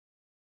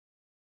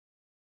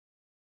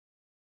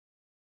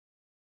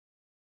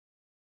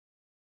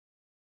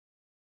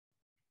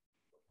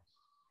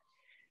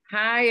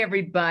Hi,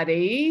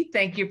 everybody.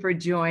 Thank you for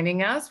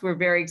joining us. We're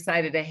very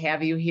excited to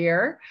have you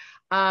here.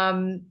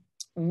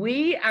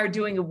 We are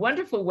doing a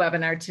wonderful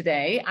webinar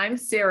today. I'm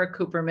Sara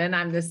Kooperman.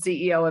 I'm the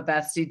CEO of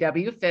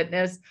SCW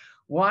Fitness,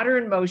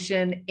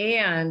 WATERinMOTION,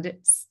 and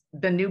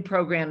the new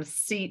program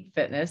Seat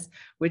Fitness,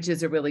 which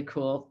is a really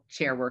cool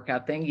chair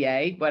workout thing.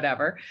 Yay,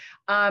 whatever.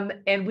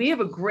 And we have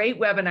a great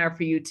webinar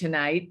for you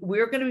tonight.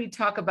 We're going to be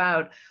talking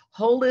about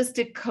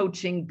holistic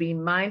coaching. Be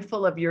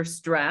mindful of your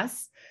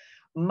stress.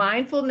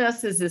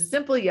 Mindfulness is a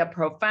simple yet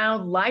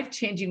profound,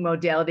 life-changing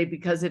modality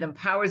because it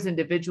empowers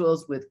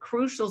individuals with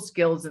crucial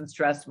skills in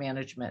stress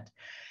management.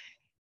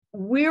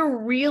 We're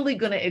really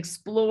going to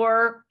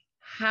explore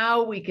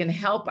how we can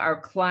help our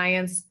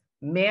clients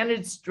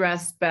manage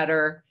stress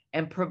better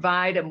and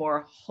provide a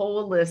more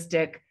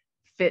holistic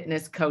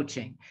fitness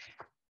coaching.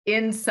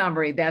 In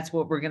summary, that's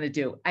what we're going to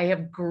do. I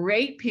have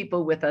great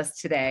people with us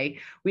today.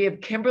 We have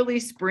Kimberly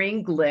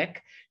Spreen-Glick.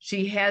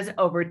 She has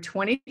over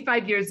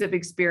 25 years of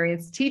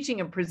experience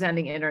teaching and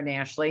presenting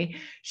internationally.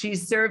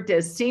 She's served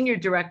as Senior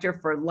Director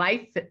for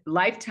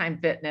Lifetime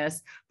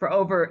Fitness for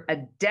over a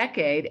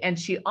decade, and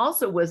she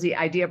also was the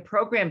IDEA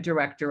Program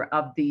Director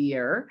of the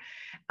Year.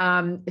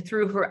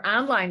 Through her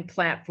online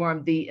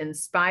platform, The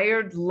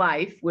Inspired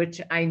Life,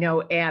 which I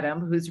know Adam,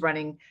 who's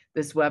running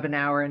this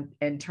webinar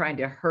and trying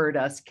to herd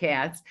us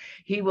cats,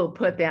 he will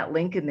put that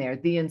link in there.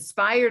 The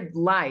Inspired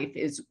Life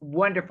is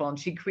wonderful, and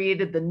she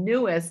created the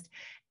newest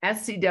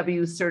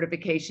SCW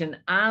certification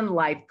on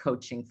life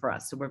coaching for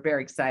us. So we're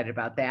very excited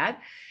about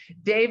that.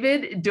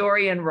 David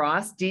Dorian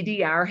Ross,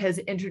 DDR, has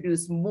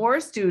introduced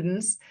more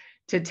students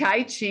to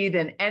Tai Chi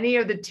than any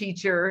other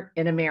teacher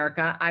in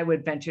America. I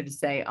would venture to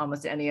say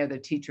almost any other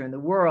teacher in the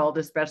world,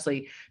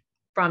 especially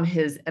from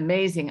his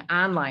amazing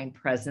online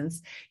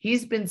presence.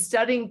 He's been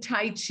studying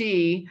Tai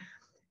Chi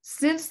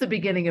since the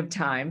beginning of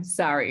time,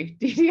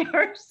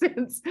 DDR,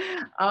 since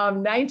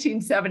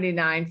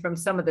 1979 from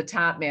some of the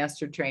top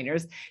master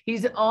trainers.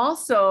 He's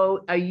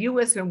also a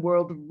U.S. and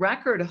world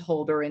record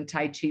holder in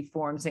Tai Chi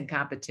forms and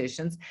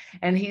competitions.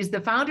 And he's the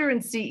founder and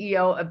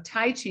CEO of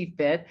Tai Chi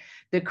Fit,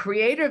 the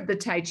creator of the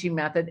Tai Chi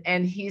method,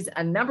 and he's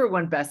a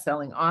 #1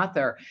 best-selling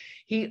author.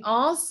 He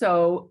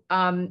also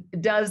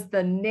does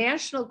the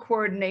national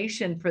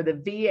coordination for the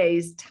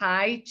VA's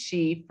Tai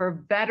Chi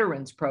for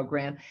Veterans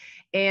program.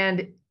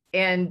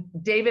 And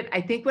David,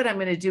 I think what I'm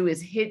going to do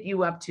is hit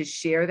you up to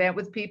share that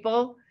with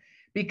people,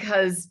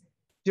 because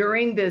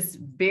during this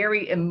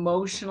very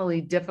emotionally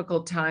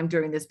difficult time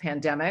during this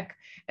pandemic,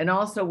 and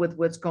also with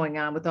what's going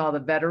on with all the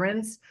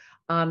veterans,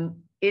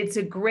 it's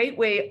a great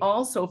way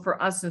also for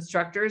us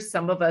instructors.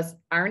 Some of us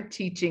aren't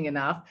teaching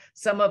enough.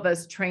 Some of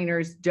us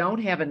trainers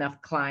don't have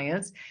enough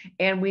clients,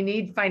 and we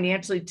need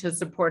financially to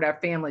support our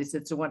families.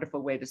 It's a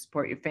wonderful way to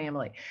support your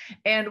family.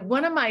 And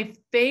one of my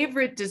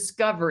favorite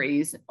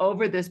discoveries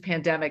over this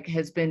pandemic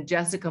has been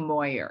Jessica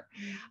Moyer.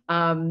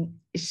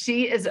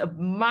 She is a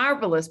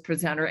marvelous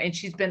presenter, and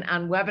she's been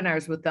on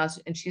webinars with us,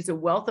 and she's a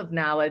wealth of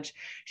knowledge.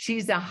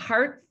 She's a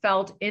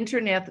heartfelt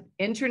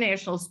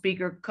international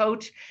speaker,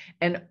 coach,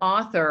 and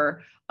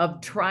author of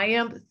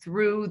Triumph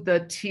Through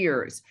the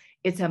Tears.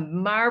 It's a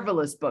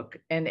marvelous book.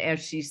 And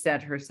as she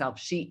said herself,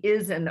 she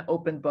is an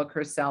open book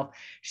herself.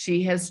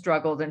 She has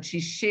struggled, and she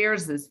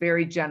shares this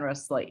very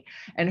generously.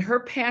 And her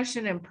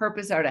passion and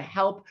purpose are to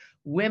help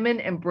women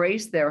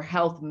embrace their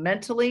health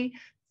mentally,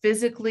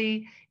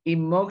 physically,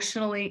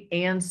 emotionally,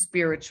 and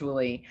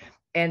spiritually.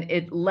 And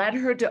it led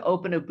her to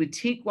open a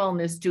boutique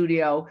wellness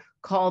studio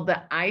called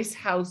the Ice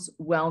House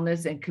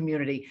Wellness and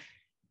Community.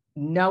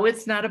 No,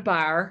 it's not a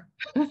bar,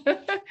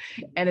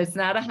 and it's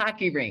not a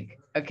hockey rink,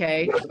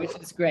 okay, which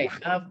is great.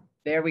 Oh,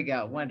 there we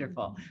go.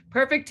 Wonderful.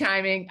 Perfect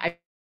timing. I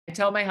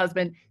told my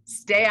husband,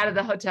 stay out of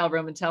the hotel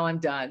room until I'm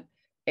done.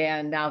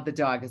 And now the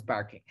dog is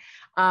barking.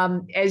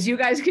 As you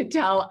guys can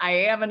tell, I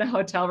am in a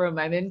hotel room.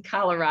 I'm in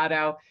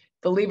Colorado.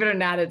 Believe it or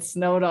not, it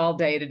snowed all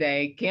day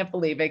today. Can't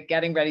believe it,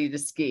 getting ready to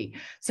ski.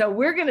 So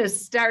we're going to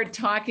start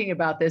talking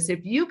about this.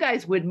 If you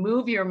guys would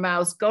move your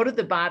mouse, go to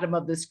the bottom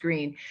of the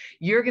screen,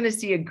 you're going to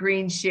see a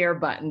green share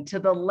button. To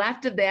the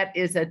left of that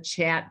is a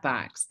chat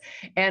box.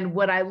 And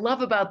what I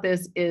love about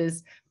this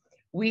is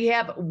we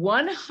have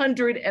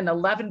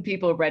 111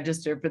 people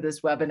registered for this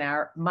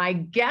webinar. My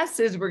guess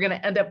is we're going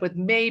to end up with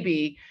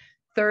maybe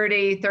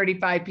 30,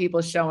 35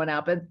 people showing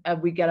up, and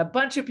we get a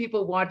bunch of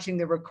people watching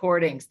the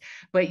recordings.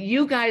 But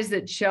you guys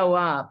that show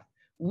up,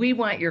 we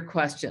want your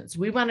questions.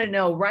 We want to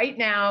know right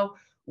now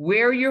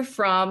where you're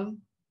from.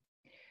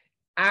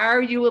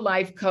 Are you a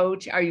life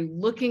coach? Are you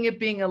looking at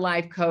being a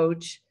life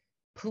coach?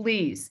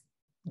 Please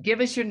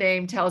give us your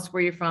name. Tell us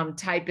where you're from.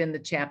 Type in the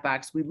chat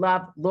box. We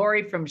love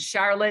Lori from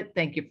Charlotte.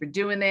 Thank you for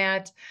doing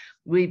that.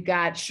 We've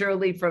got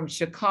Shirley from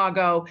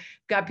Chicago,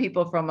 got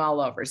people from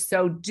all over.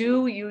 So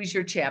do use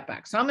your chat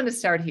box. So I'm going to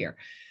start here.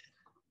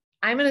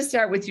 I'm going to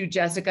start with you,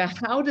 Jessica.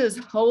 How does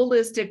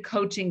holistic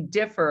coaching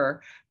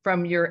differ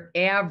from your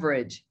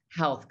average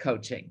health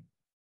coaching?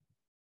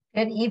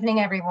 Good evening,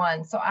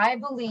 everyone. So I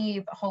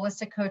believe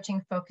holistic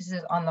coaching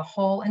focuses on the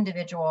whole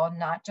individual,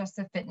 not just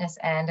the fitness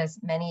end, as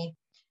many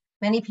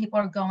many people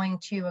are going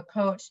to a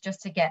coach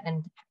just to get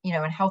in, in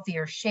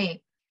healthier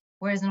shape.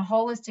 Whereas in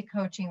holistic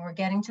coaching, we're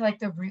getting to like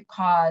the root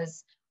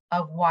cause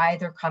of why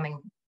they're coming,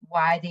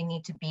 why they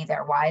need to be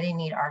there, why they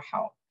need our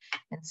help.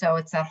 And so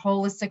it's that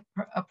holistic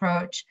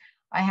approach.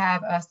 I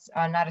have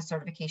not a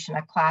certification,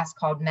 a class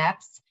called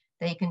MEPS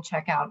that you can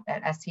check out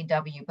at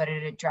SCW, but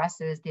it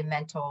addresses the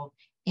mental,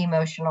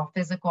 emotional,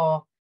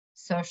 physical,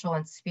 social,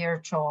 and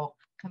spiritual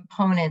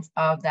components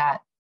of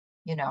that,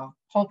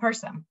 whole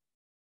person.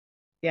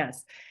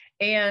 Yes.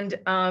 And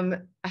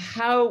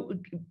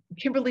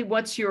Kimberly,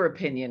 what's your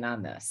opinion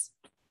on this?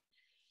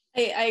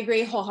 I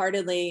agree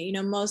wholeheartedly.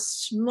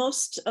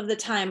 Most of the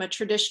time, a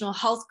traditional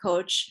health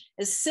coach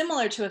is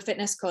similar to a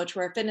fitness coach,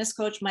 where a fitness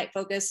coach might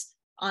focus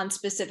on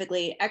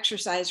specifically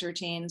exercise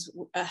routines.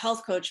 A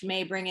health coach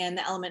may bring in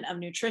the element of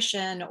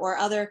nutrition or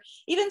other,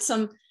 even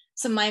some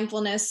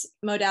mindfulness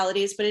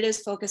modalities, but it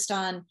is focused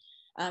on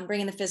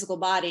bringing the physical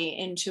body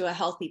into a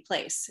healthy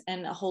place.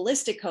 And a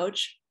holistic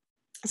coach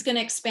is going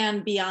to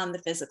expand beyond the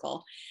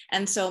physical.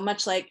 And so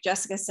much like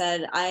Jessica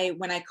said,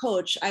 when I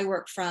coach, I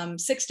work from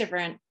 6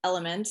 different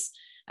elements.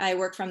 I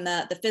work from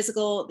the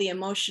physical, the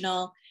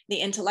emotional, the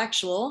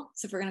intellectual.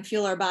 So if we're going to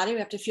fuel our body, we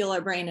have to fuel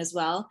our brain as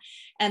well.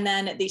 And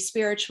then the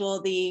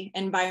spiritual, the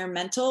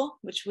environmental,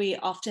 which we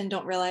often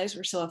don't realize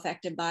we're so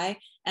affected by.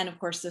 And of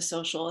course, the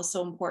social is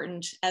so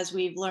important, as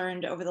we've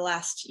learned over the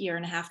last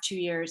 1.5 to 2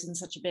 years in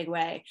such a big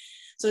way.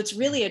 So it's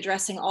really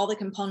addressing all the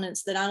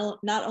components that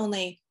not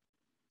only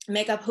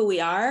make up who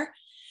we are,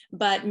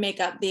 but make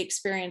up the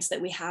experience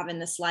that we have in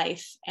this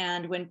life.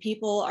 And when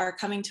people are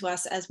coming to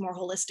us as more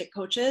holistic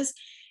coaches,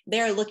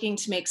 they're looking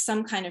to make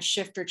some kind of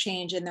shift or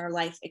change in their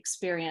life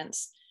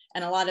experience.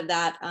 And a lot of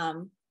that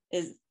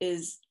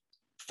is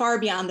far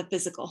beyond the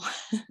physical.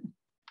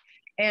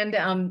 And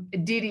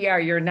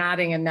DDR, you're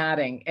nodding and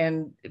nodding,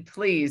 and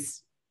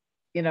please,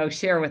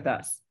 share with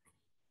us.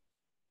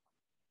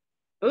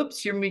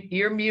 Oops,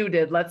 you're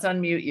muted. Let's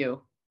unmute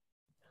you.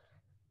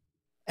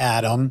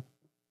 Adam.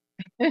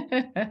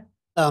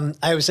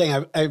 I was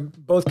saying, I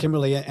both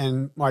Kimberly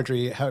and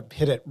Marjorie have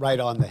hit it right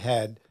on the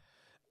head.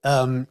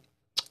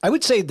 I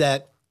would say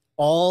that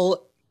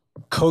all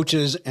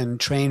coaches and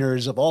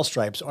trainers of all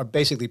stripes are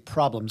basically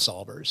problem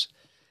solvers.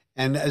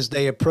 And as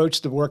they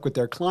approach the work with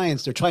their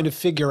clients, they're trying to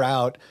figure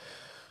out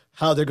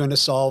how they're going to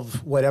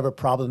solve whatever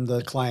problem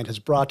the client has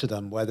brought to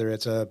them, whether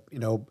it's a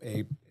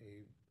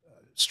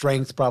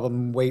strength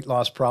problem, weight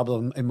loss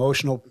problem,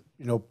 emotional,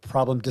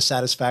 problem,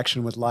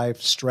 dissatisfaction with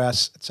life,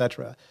 stress,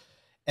 etc.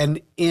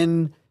 And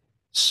in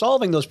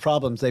solving those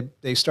problems,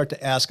 they start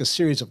to ask a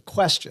series of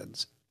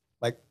questions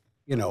like,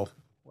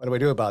 what do I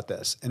do about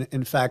this? And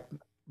in fact,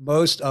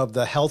 most of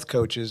the health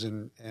coaches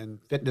and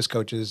fitness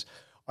coaches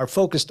are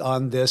focused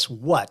on this.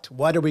 What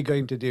are we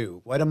going to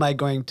do? What am I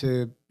going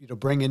to,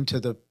 bring into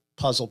the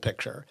puzzle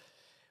picture?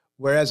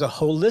 Whereas a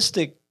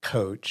holistic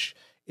coach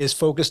is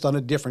focused on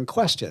a different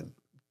question.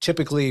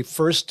 Typically,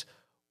 first,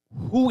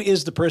 who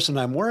is the person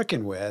I'm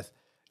working with?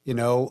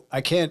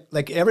 I can't,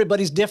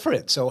 everybody's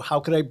different. So how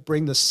could I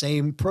bring the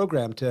same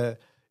program to,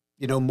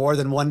 more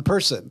than one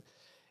person?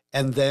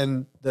 And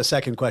then the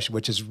second question,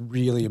 which is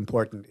really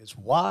important, is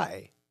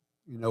why?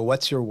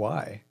 What's your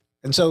why?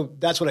 And so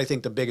that's what I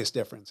think the biggest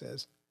difference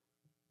is.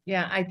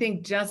 Yeah, I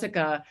think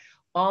Jessica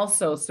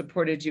also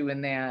supported you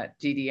in that,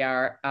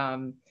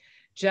 DDR.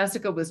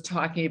 Jessica was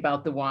talking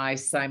about the why,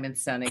 Simon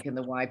Sinek, and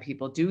the why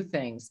people do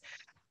things.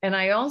 And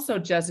I also,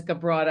 Jessica,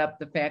 brought up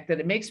the fact that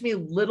it makes me a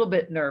little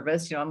bit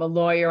nervous. I'm a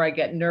lawyer, I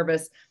get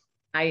nervous.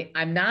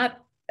 I'm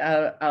not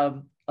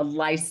a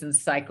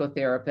licensed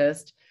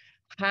psychotherapist.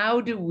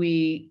 How do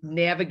we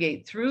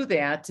navigate through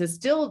that to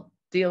still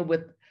deal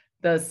with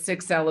the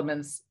 6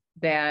 elements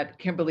that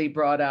Kimberly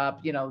brought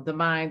up, the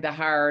mind, the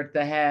heart,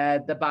 the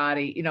head, the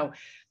body,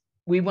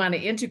 we want to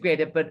integrate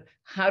it, but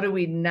how do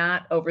we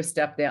not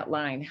overstep that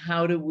line?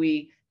 How do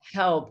we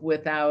help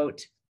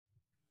without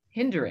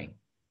hindering?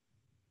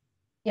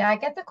 Yeah, I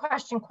get the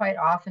question quite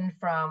often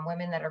from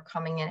women that are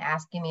coming in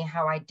asking me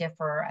how I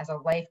differ as a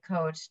life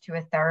coach to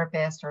a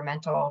therapist or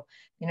mental,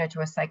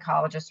 to a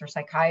psychologist or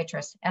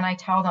psychiatrist. And I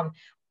tell them,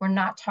 we're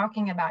not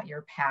talking about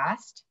your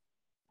past.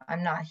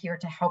 I'm not here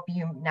to help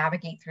you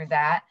navigate through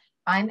that.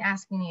 I'm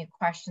asking you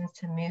questions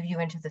to move you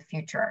into the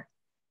future.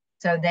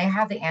 So they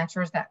have the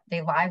answers that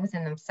they lie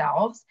within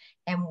themselves.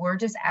 And we're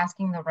just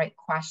asking the right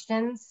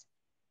questions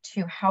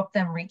to help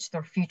them reach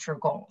their future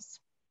goals.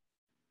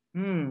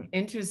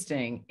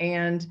 Interesting.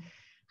 And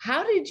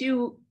how did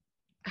you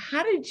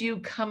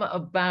come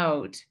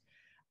about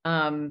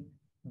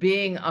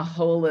being a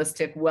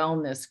holistic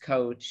wellness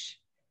coach,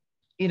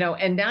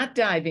 and not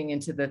diving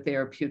into the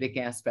therapeutic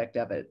aspect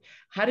of it?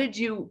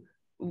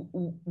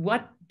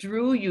 What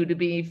drew you to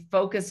be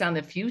focused on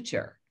the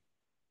future?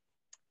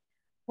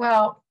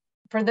 Well,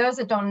 for those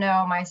that don't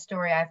know my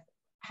story, I've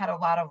had a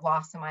lot of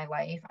loss in my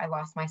life. I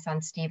lost my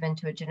son, Stephen,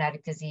 to a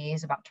genetic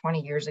disease about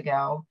 20 years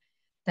ago.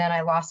 Then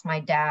I lost my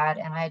dad,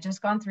 and I had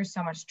just gone through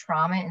so much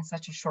trauma in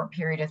such a short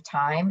period of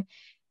time.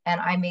 And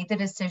I made the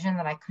decision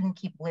that I couldn't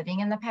keep living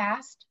in the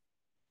past,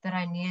 that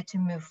I needed to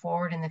move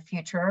forward in the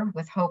future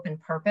with hope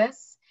and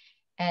purpose.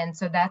 And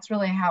so that's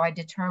really how I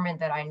determined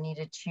that I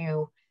needed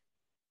to,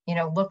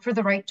 look for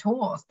the right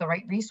tools, the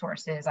right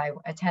resources. I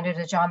attended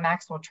a John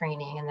Maxwell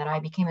training, and then I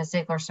became a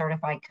Ziegler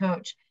certified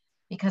coach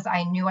because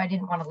I knew I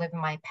didn't want to live in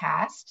my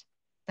past.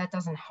 That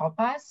doesn't help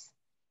us.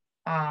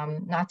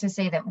 Not to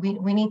say that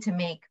we need to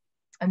make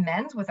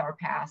amends with our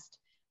past,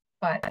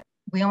 but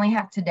we only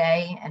have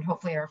today and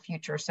hopefully our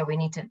future. So we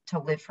need to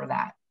live for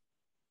that.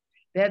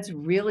 That's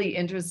really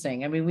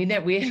interesting. I mean,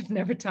 we have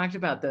never talked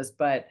about this,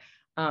 but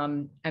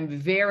I'm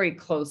very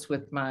close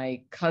with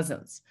my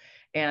cousins.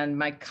 And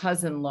my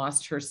cousin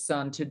lost her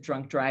son to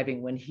drunk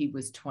driving when he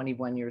was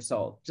 21 years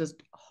old.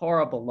 Just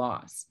horrible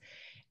loss.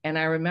 And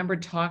I remember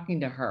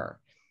talking to her,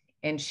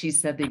 and she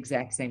said the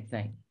exact same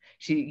thing.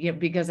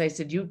 Because I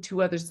said, you have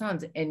 2 other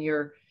sons, and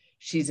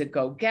she's a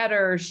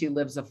go-getter. She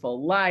lives a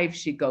full life.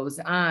 She goes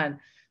on.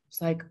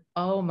 It's like,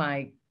 oh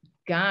my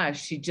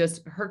gosh,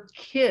 her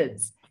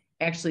kids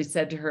actually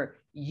said to her,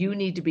 you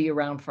need to be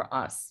around for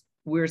us.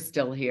 We're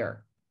still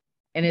here.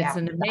 And it's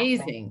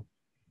amazing,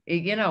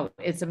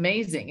 it's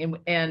amazing.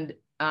 And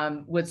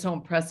what's so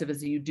impressive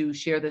is that you do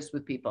share this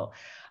with people.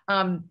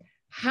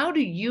 How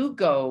do you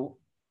go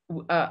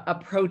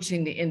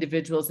approaching the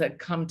individuals that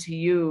come to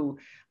you,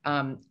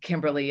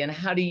 Kimberly, and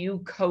how do you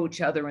coach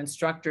other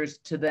instructors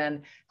to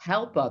then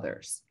help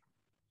others?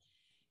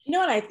 You know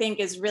what I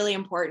think is really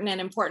important, and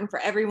important for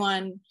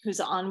everyone who's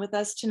on with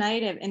us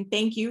tonight, and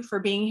thank you for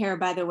being here,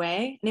 by the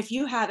way. And if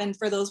you haven't,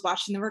 for those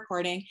watching the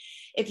recording,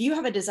 if you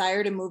have a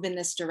desire to move in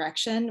this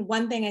direction,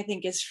 one thing I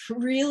think is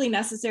really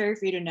necessary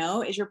for you to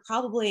know is you're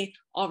probably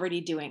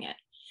already doing it.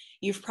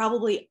 You've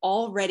probably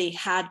already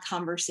had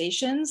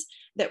conversations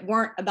that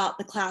weren't about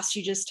the class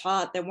you just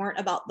taught, that weren't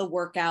about the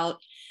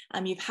workout.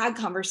 You've had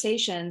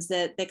conversations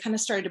that kind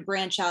of started to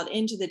branch out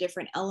into the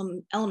different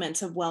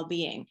elements of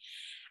well-being.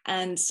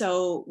 And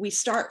so we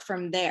start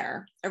from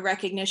there, a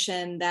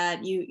recognition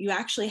that you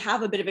actually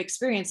have a bit of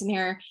experience in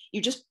here.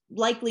 You just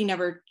likely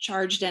never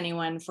charged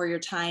anyone for your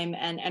time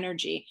and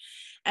energy.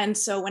 And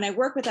so when I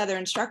work with other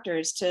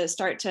instructors to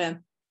start to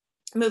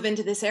move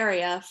into this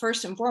area,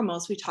 first and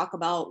foremost, we talk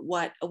about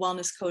what a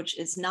wellness coach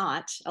is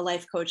not, a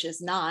life coach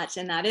is not.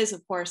 And that is,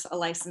 of course, a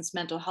licensed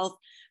mental health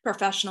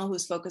professional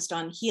who's focused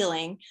on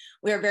healing.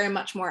 We are very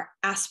much more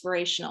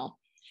aspirational.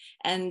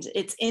 And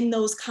it's in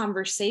those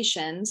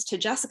conversations, to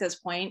Jessica's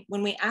point,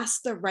 when we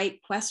ask the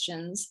right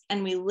questions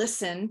and we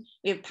listen,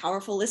 we have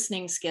powerful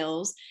listening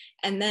skills,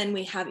 and then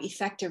we have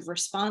effective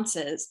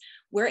responses,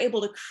 we're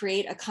able to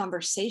create a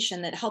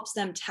conversation that helps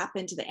them tap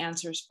into the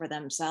answers for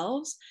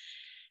themselves.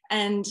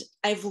 And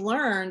I've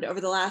learned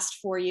over the last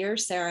 4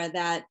 years, Sara,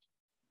 that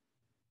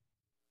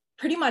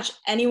pretty much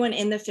anyone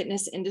in the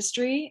fitness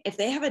industry, if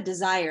they have a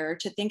desire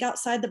to think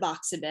outside the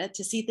box a bit,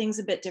 to see things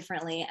a bit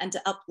differently, and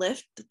to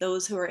uplift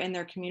those who are in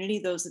their community,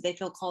 those that they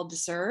feel called to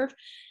serve,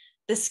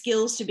 the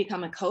skills to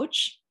become a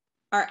coach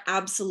are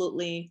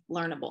absolutely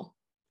learnable.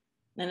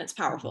 And it's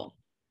powerful.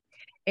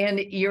 And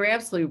you're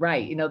absolutely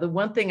right. The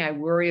one thing I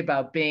worry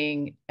about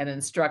being an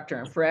instructor,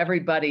 and for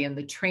everybody and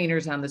the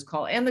trainers on this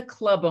call and the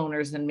club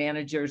owners and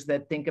managers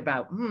that think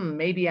about,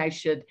 maybe I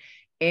should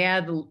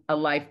add a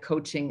life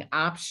coaching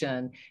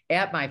option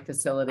at my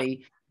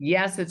facility.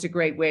 Yes, it's a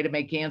great way to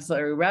make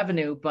ancillary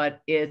revenue,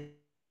 but it's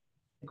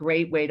a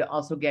great way to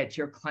also get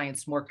your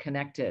clients more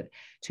connected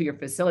to your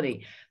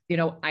facility.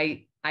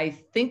 I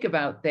think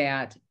about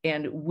that,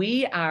 and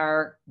we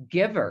are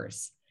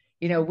givers.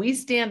 We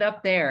stand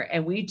up there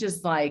and we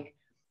just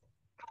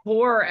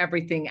pour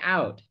everything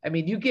out. I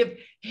mean, you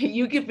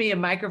give me a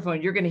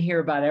microphone, you're going to hear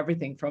about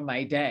everything from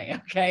my day.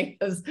 Okay.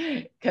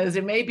 Because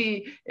it may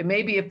be a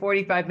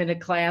 45-minute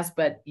class,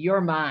 but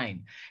you're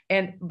mine.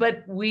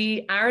 But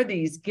we are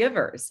these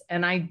givers.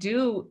 And I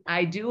do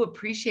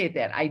appreciate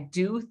that. I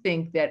do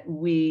think that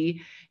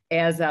we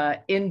as an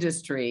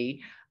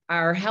industry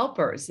are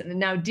helpers. And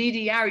now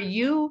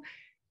DDR,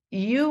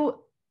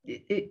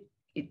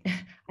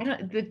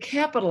 the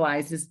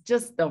capitalize is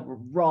just the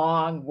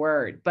wrong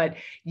word, but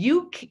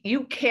you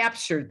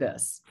captured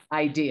this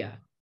idea,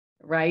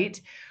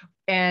 right?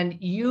 And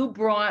you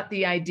brought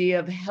the idea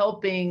of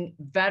helping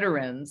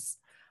veterans,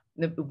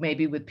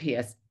 maybe with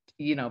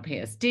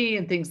PSD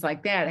and things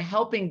like that,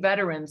 helping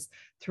veterans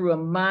through a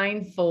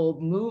mindful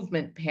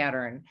movement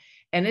pattern.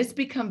 And it's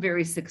become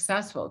very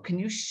successful. Can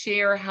you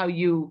share how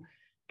you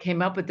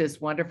came up with this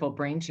wonderful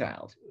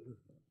brainchild?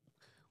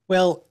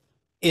 Well,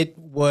 it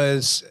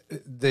was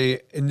the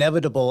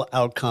inevitable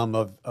outcome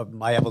of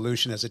my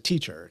evolution as a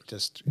teacher.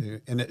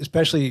 And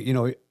especially,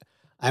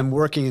 I'm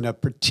working in a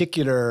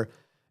particular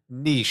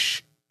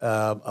niche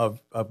of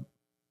for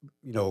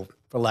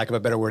lack of a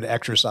better word,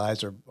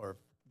 exercise or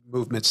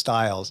movement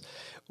styles,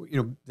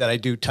 that I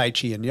do Tai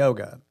Chi and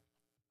yoga.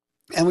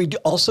 And we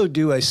also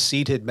do a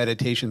seated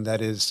meditation that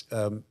is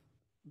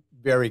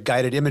very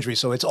guided imagery.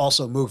 So it's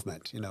also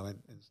movement, in a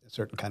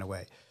certain kind of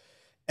way.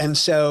 And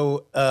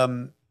so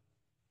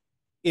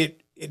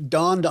it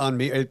dawned on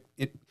me,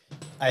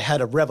 I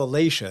had a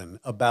revelation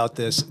about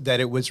this, that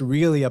it was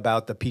really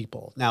about the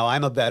people. Now,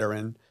 I'm a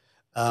veteran,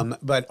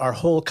 but our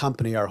whole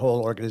company, our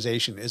whole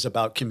organization is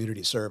about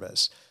community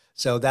service.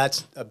 So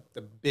that's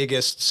the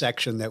biggest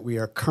section that we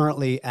are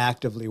currently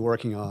actively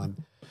working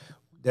on.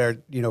 There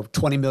are,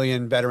 20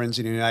 million veterans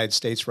in the United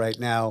States right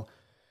now.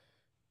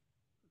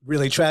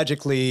 Really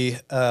tragically,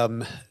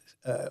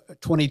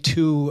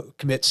 22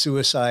 commit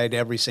suicide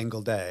every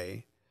single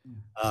day.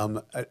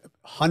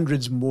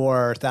 Hundreds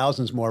more,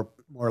 thousands more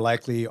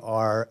likely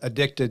are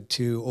addicted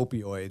to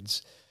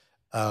opioids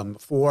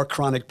for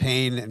chronic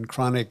pain and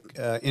chronic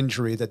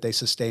injury that they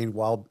sustained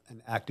while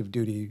an active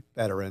duty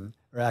veteran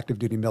or active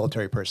duty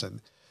military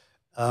person.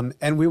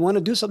 And we want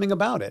to do something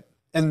about it.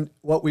 And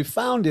what we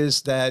found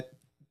is that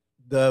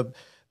the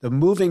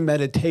moving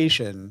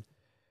meditation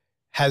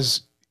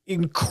has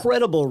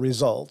incredible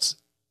results.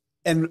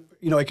 And,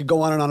 I could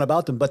go on and on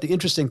about them, but the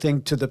interesting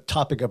thing to the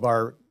topic of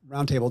our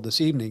roundtable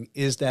this evening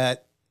is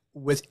that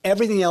with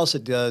everything else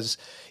it does,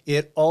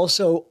 it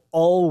also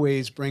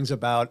always brings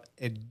about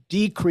a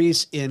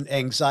decrease in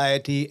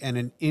anxiety and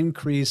an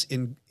increase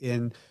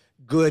in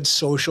good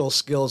social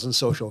skills and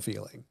social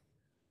feeling.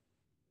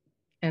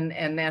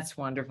 And that's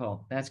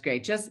wonderful. That's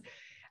great.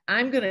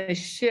 I'm going to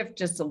shift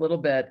just a little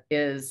bit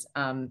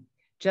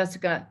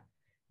Jessica,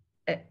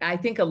 I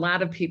think a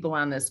lot of people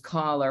on this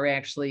call are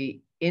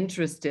actually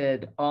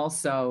interested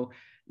also,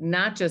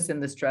 not just in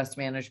the stress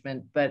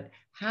management, but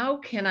how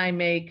can I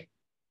make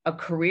a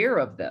career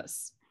of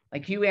this?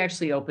 Like, you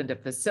actually opened a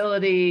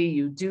facility,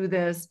 you do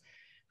this.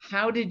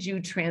 How did you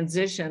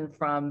transition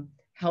from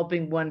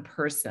helping one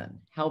person,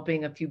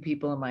 helping a few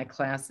people in my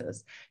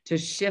classes, to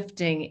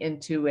shifting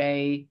into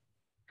a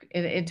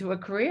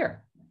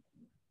career?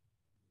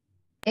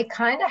 It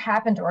kind of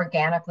happened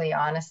organically,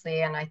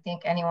 honestly. And I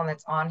think anyone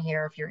that's on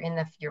here, if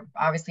you're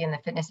obviously in the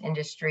fitness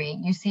industry,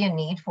 you see a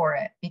need for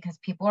it because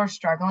people are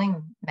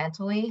struggling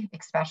mentally,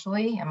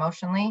 especially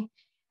emotionally.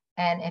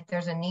 And if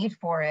there's a need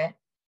for it,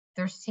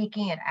 they're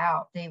seeking it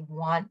out. They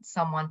want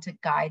someone to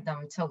guide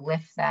them, to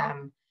lift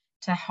them,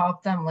 to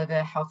help them live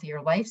a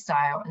healthier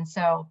lifestyle. And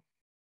so,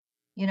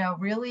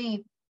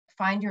 really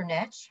find your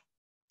niche.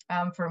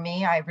 For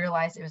me, I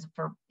realized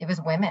it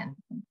was women,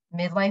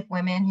 midlife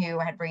women who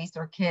had raised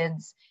their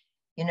kids.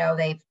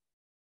 They've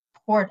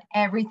poured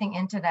everything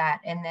into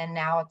that. And then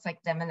now it's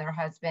like them and their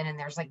husband, and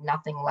there's like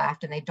nothing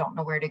left, and they don't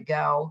know where to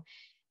go,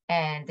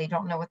 and they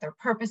don't know what their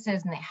purpose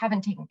is, and they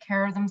haven't taken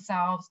care of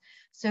themselves.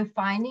 So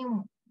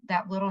finding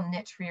that little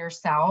niche for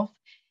yourself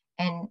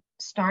and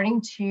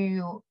starting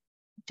to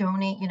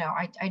donate,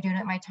 I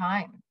donate my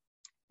time.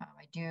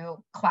 I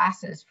do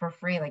classes for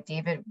free, like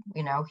David,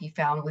 he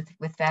found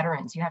with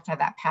veterans. You have to have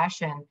that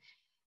passion,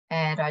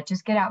 and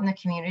just get out in the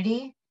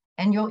community,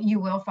 and you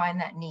will find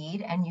that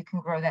need, and you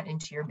can grow that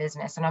into your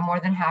business. And I'm more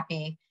than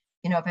happy,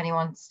 if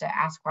anyone wants to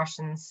ask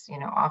questions,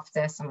 off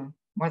this, I'm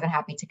more than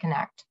happy to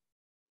connect.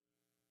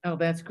 Oh,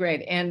 that's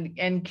great.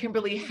 And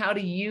Kimberly, how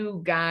do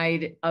you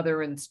guide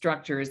other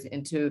instructors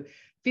into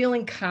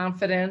feeling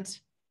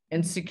confident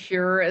and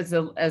secure as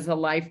a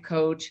life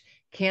coach?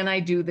 Can I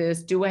do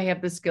this? Do I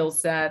have the skill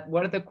set?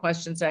 What are the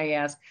questions I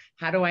ask?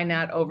 How do I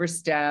not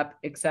overstep,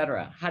 et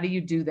cetera? How do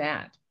you do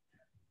that?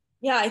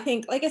 Yeah, I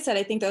think, like I said,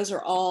 I think those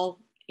are all,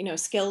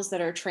 skills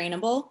that are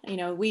trainable.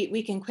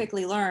 We can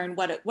quickly learn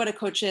what a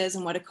coach is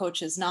and what a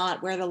coach is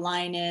not, where the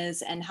line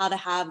is, and how to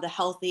have the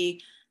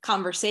healthy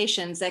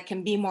conversations that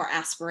can be more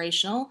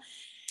aspirational.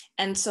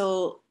 And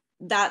so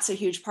that's a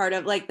huge part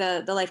of like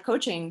the life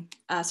coaching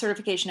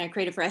certification I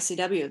created for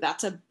SCW.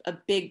 That's a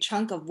big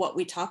chunk of what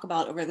we talk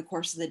about over the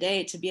course of the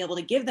day, to be able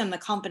to give them the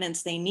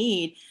confidence they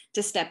need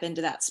to step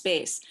into that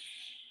space.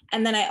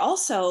 And then I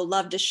also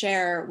love to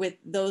share with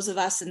those of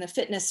us in the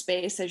fitness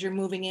space, as you're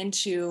moving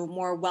into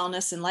more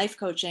wellness and life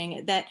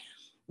coaching, that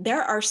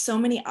there are so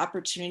many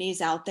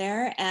opportunities out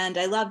there. And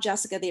I love,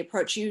 Jessica, the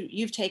approach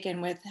you've taken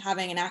with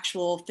having an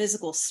actual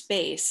physical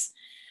space.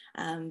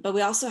 But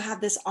we also have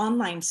this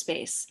online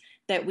space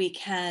that we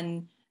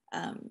can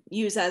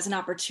use as an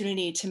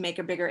opportunity to make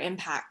a bigger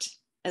impact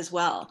as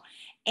well.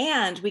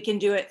 And we can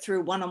do it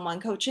through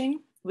one-on-one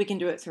coaching. We can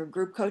do it through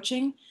group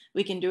coaching.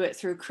 We can do it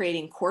through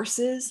creating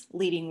courses,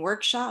 leading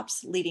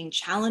workshops, leading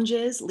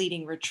challenges,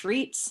 leading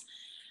retreats.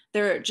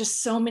 There are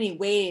just so many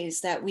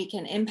ways that we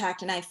can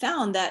impact. And I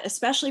found that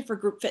especially for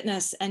group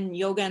fitness and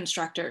yoga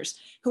instructors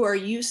who are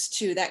used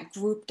to that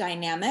group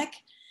dynamic,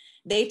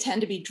 they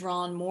tend to be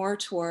drawn more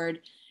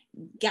toward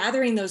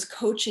gathering those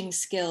coaching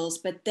skills,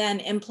 but then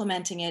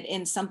implementing it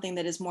in something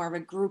that is more of a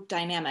group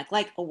dynamic,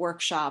 like a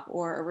workshop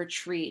or a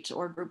retreat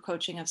or group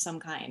coaching of some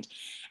kind.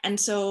 And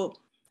so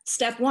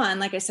step one,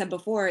 like I said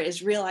before,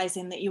 is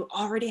realizing that you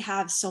already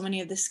have so many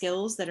of the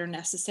skills that are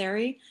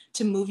necessary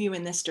to move you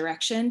in this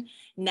direction.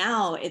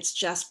 Now it's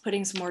just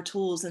putting some more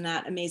tools in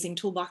that amazing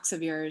toolbox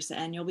of yours,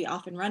 and you'll be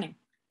off and running.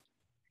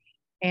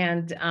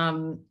 And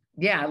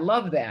yeah, I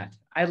love that.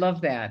 I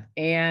love that.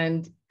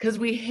 And because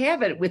we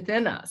have it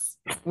within us,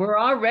 we're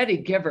already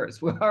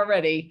givers. We're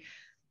already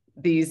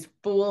these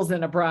fools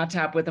in a bra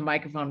top with a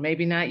microphone.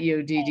 Maybe not you,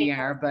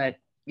 DDR, but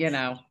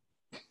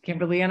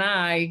Kimberly and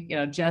I,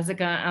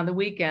 Jessica on the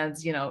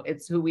weekends,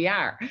 it's who we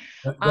are.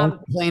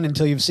 Don't complain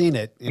until you've seen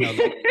it.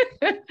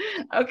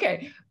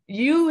 Okay.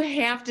 You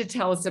have to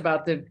tell us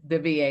about the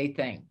VA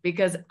thing,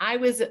 because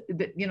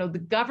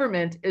the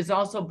government is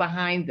also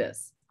behind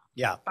this.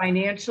 Yeah.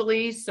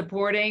 Financially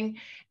supporting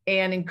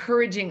and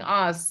encouraging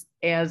us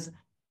as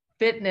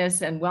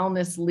fitness and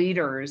wellness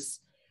leaders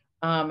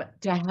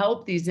to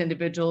help these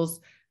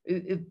individuals,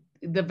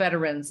 the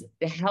veterans,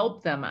 to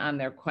help them on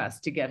their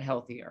quest to get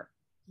healthier.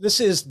 This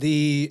is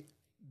the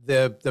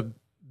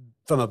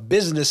from a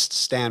business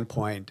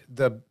standpoint,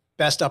 the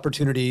best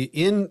opportunity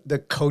in the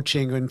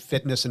coaching and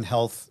fitness and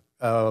health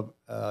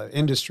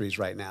industries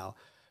right now,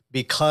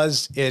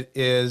 because it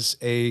is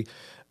a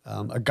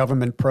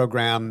government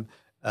program.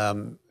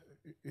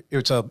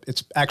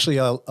 It's actually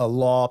a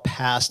law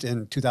passed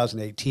in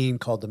 2018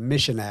 called the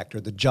Mission Act,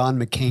 or the John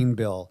McCain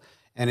bill,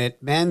 and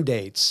it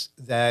mandates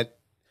that,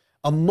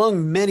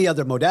 among many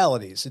other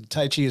modalities, and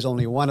Tai Chi is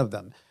only one of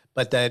them,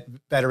 but that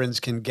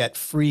veterans can get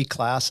free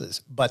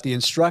classes, but the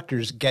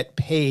instructors get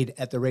paid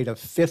at the rate of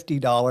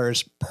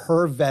 $50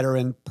 per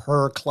veteran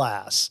per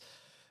class.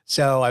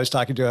 So I was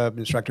talking to an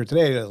instructor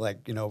today,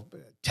 like,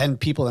 10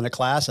 people in a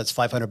class, that's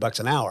 $500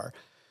 an hour.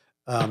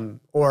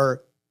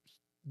 Or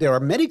there are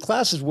many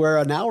classes where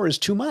an hour is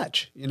too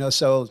much,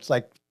 so it's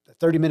like a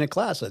 30-minute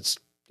class, that's,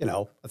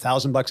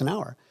 $1,000 an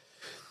hour.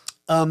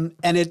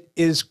 And it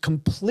is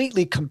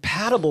completely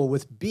compatible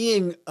with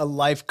being a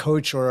life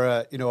coach or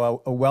a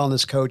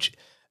wellness coach,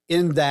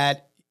 in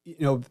that,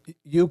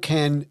 you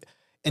can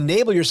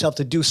enable yourself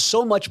to do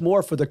so much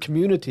more for the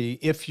community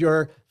if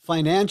your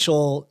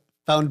financial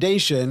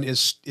foundation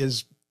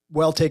is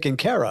well taken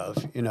care of.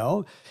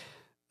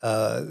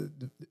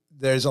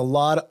 There's a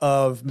lot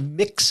of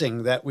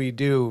mixing that we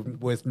do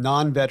with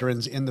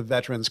non-veterans in the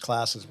veterans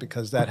classes,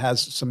 because that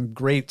has some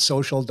great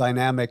social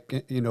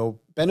dynamic,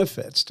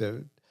 benefits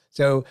to.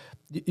 So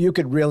you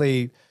could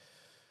really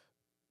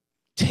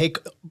take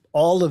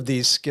all of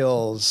these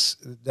skills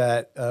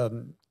that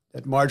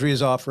that Marjorie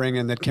is offering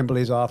and that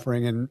Kimberly is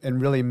offering,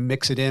 and really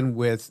mix it in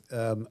with,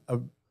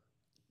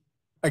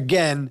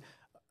 again,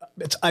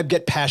 I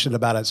get passionate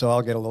about it, so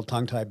I'll get a little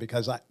tongue-tied,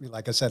 because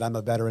like I said, I'm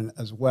a veteran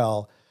as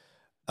well.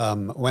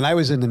 When I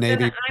was in the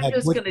Navy, I'm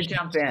just going to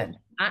jump in.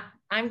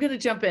 I'm going to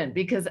jump in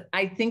because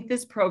I think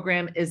this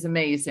program is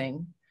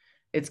amazing.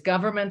 It's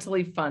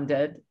governmentally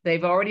funded.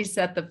 They've already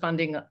set the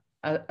funding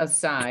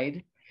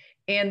aside,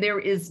 and there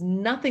is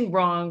nothing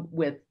wrong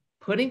with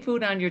putting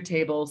food on your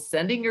table,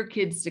 sending your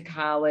kids to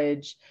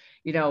college,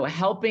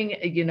 helping,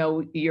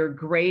 your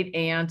great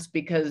aunt,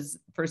 because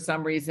for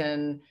some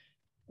reason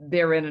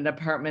they're in an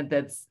apartment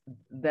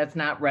that's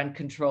not rent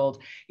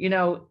controlled.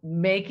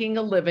 Making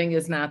a living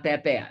is not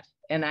that bad.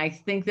 And I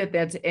think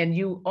and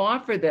you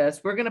offer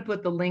this, we're going to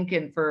put the link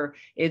in for,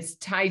 it's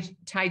Tai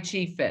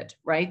Chi Fit,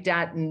 right?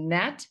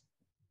 .net.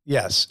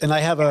 Yes. And I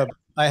have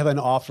an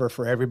offer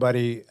for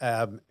everybody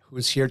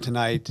who's here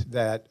tonight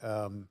that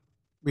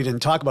we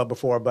didn't talk about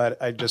before,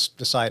 but I just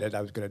decided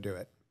I was going to do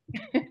it.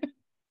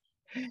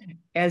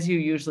 As you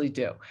usually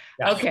do.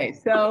 Yeah. Okay.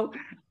 So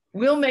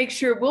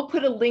we'll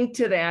put a link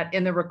to that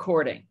in the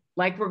recording.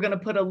 Like we're going to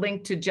put a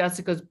link to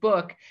Jessica's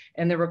book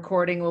in the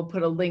recording. We'll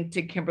put a link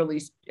to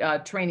Kimberly's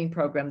training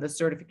program, the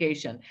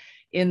certification,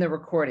 in the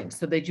recording,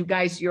 so that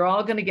you're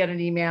all going to get an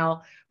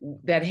email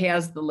that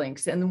has the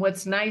links. And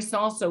what's nice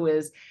also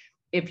is,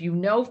 if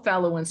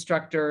fellow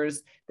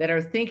instructors that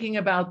are thinking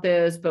about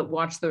this, but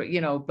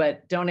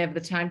but don't have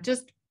the time,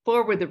 just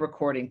forward the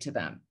recording to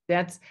them.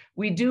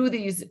 We do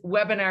these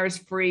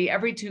webinars free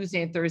every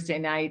Tuesday and Thursday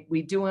night.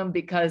 We do them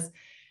because,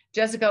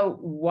 Jessica,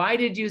 why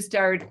did you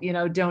start,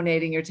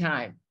 donating your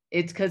time?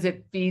 It's because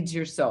it feeds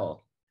your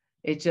soul.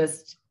 It's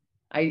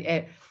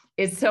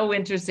so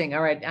interesting.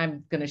 All right,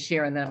 I'm going to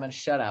share and then I'm going to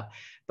shut up.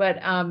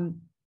 But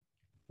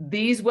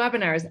these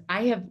webinars,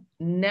 I have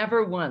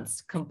never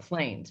once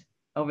complained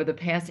over the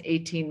past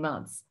 18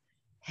 months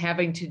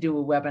having to do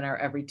a webinar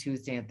every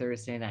Tuesday and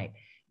Thursday night.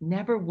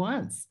 Never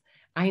once.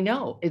 I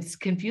know it's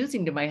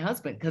confusing to my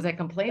husband because I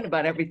complain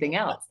about everything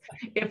else.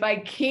 If I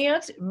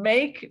can't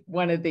make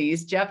one of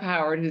these, Jeff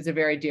Howard, who's a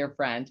very dear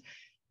friend,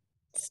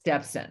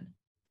 steps in,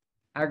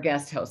 our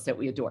guest host that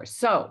we adore.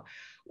 So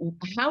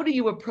how do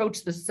you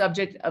approach the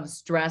subject of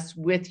stress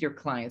with your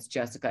clients,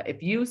 Jessica?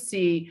 If you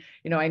see,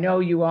 I know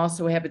you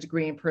also have a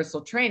degree in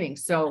personal training.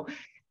 So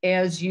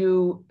as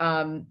you,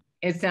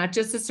 it's not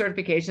just a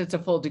certification, it's a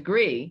full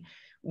degree.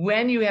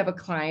 When you have a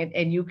client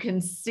and you can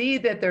see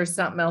that there's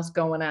something else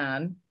going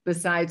on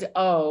besides,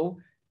 how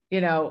do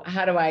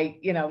I,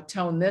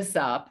 tone this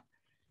up?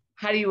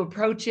 How do you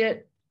approach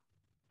it?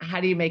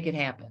 How do you make it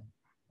happen?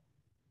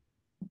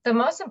 The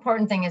most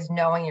important thing is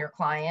knowing your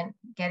client,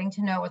 getting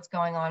to know what's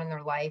going on in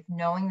their life,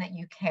 knowing that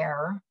you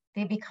care.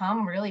 They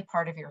become really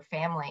part of your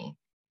family.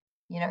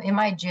 In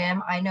my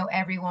gym, I know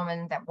every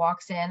woman that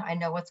walks in. I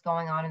know what's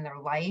going on in their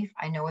life.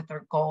 I know what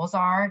their goals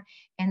are.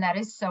 And that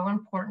is so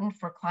important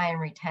for client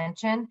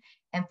retention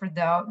and for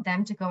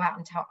them to go out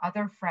and tell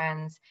other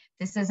friends,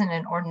 this isn't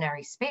an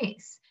ordinary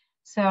space.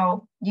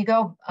 So you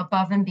go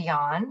above and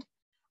beyond.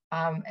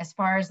 As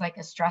far as like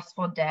a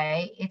stressful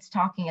day, it's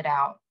talking it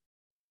out,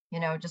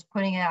 just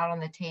putting it out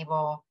on the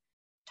table.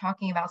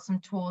 talking about some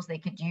tools they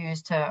could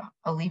use to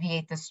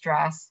alleviate the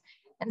stress.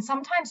 And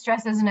sometimes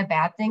stress isn't a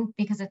bad thing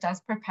because it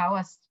does propel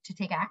us to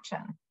take action.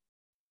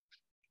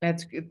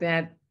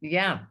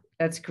 Yeah,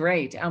 that's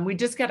great. We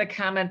just got a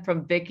comment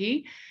from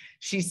Vicky.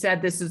 She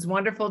said, "This is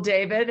wonderful,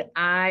 David.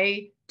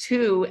 I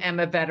too am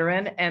a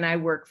veteran and I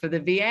work for the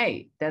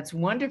VA." That's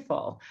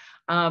wonderful.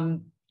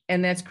 And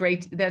that's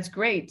great. That's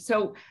great.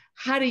 So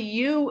how do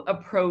you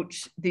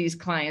approach these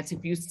clients?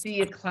 If you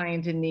see a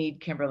client in need,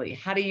 Kimberly,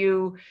 how do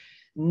you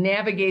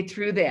navigate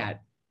through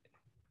that?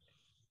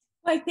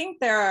 I think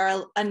there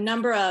are a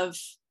number of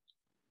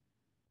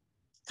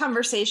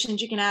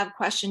conversations you can have,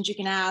 questions you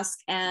can ask.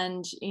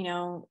 And, you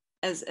know,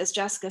 as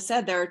Jessica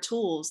said, there are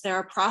tools, there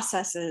are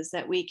processes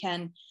that we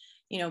can,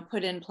 you know,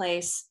 put in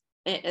place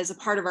as a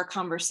part of our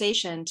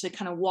conversation to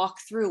kind of walk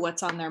through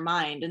what's on their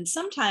mind. And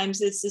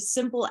sometimes it's as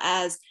simple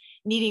as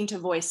needing to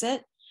voice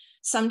it.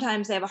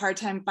 Sometimes they have a hard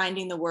time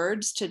finding the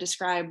words to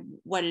describe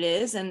what it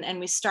is. And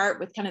we start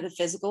with kind of the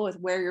physical, with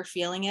where you're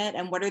feeling it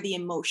and what are the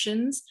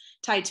emotions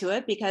tied to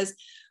it, because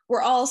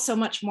we're all so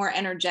much more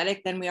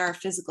energetic than we are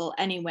physical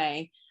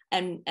anyway.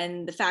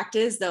 And the fact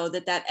is, though,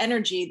 that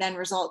energy then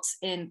results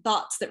in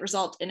thoughts that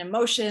result in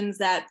emotions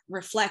that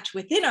reflect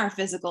within our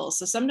physical.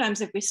 So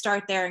sometimes if we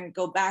start there and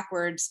go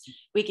backwards,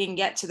 we can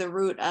get to the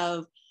root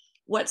of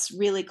what's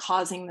really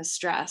causing the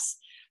stress.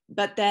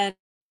 But then,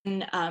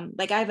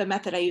 like I have a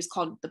method I use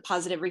called the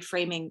positive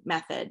reframing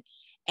method.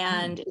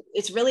 And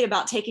it's really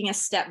about taking a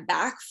step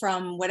back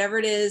from whatever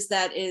it is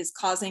that is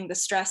causing the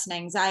stress and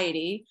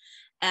anxiety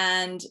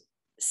and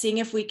seeing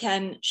if we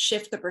can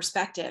shift the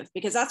perspective,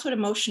 because that's what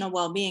emotional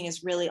well-being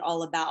is really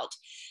all about.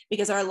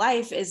 Because our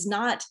life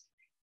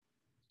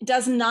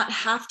does not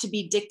have to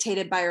be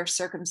dictated by our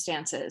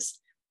circumstances.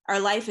 Our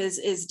life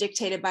is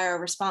dictated by our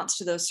response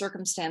to those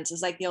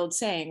circumstances, like the old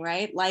saying,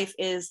 right? Life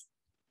is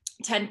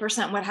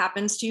 10% what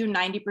happens to you,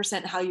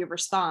 90% how you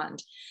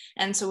respond.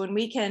 And so when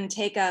we can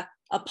take a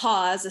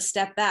pause, a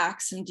step back,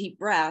 some deep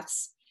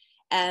breaths,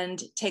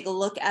 and take a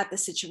look at the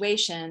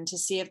situation to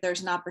see if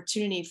there's an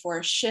opportunity for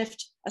a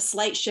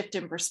slight shift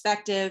in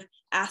perspective,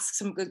 ask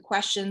some good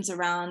questions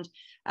around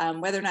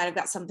whether or not I've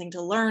got something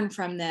to learn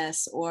from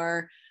this,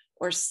 or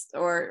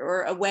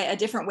a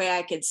different way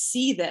I could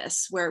see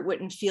this where it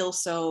wouldn't feel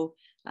so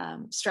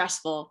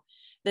stressful,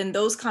 then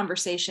those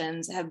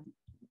conversations have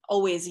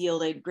always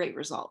yielded great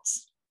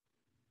results.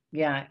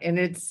 Yeah, and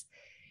it's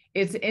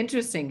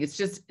interesting. It's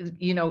just,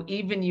 you know,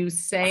 even you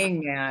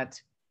saying that,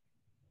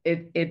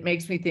 it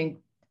makes me think,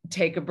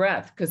 take a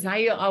breath. Because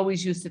I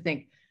always used to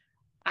think,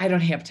 I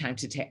don't have time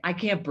I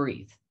can't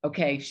breathe.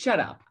 Okay, shut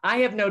up. I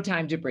have no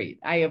time to breathe.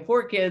 I have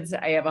 4 kids.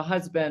 I have a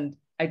husband.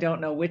 I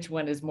don't know which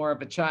one is more of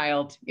a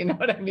child. You know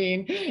what I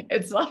mean?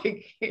 It's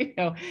like, you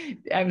know,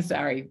 I'm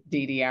sorry,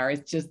 DDR.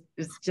 It's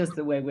just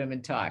the way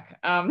women talk.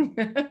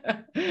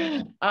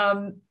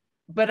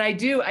 But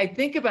I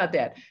think about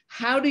that.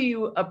 How do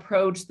you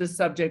approach the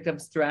subject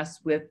of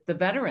stress with the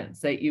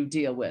veterans that you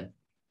deal with?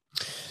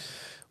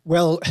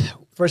 Well,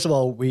 first of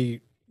all, we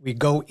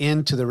go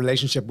into the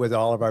relationship with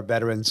all of our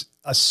veterans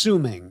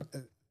assuming,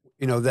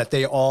 you know, that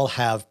they all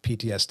have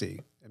PTSD.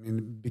 I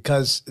mean,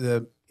 because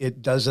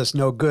it does us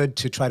no good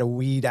to try to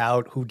weed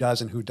out who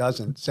does and who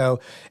doesn't. So,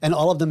 and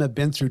all of them have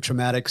been through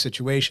traumatic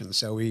situations.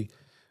 So we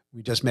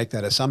just make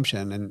that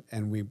assumption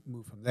and we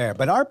move from there.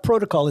 But our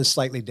protocol is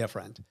slightly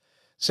different.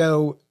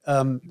 So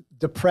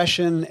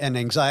depression and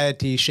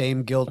anxiety,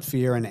 shame, guilt,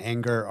 fear, and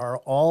anger are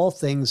all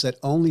things that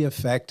only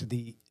affect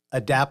the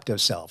adaptive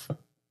self,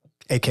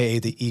 AKA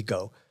the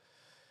ego.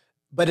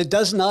 But it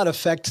does not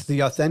affect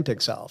the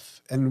authentic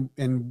self. And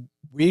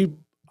we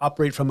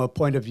operate from a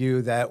point of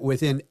view that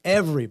within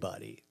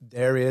everybody,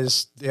 there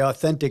is the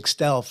authentic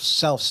self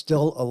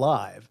still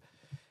alive.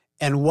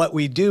 And what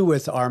we do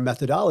with our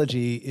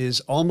methodology is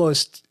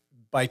almost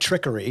by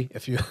trickery,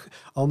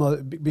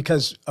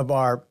 because of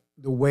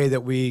the way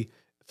that we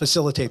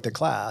facilitate the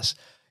class,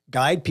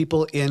 guide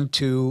people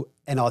into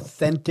an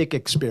authentic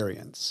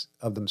experience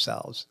of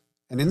themselves.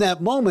 And in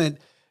that moment,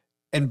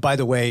 and by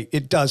the way,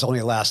 it does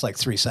only last like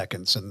 3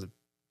 seconds and,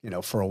 you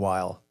know, for a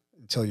while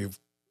until you've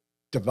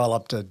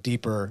developed a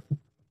deeper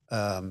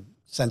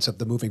sense of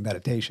the moving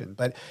meditation.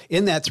 But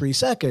in that 3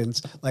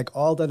 seconds, like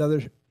all that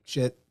other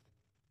shit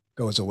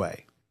goes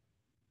away.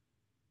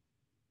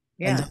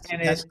 Yeah.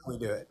 And that's how we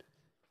do it.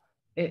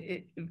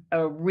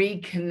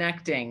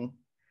 Reconnecting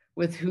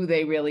with who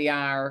they really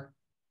are,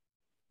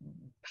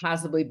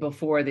 possibly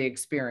before the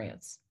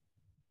experience,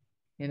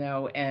 you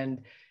know,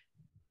 and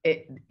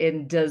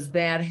does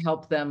that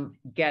help them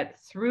get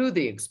through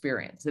the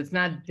experience? It's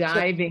not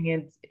diving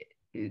in.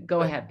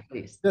 Go ahead,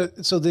 please.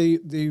 So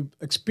the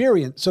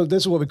experience, so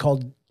this is what we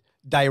call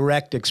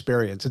direct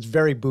experience. It's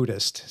very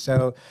Buddhist.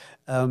 So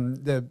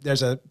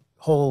there's a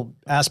whole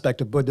aspect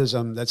of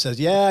Buddhism that says,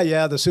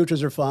 yeah, the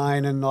sutras are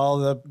fine and all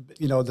the,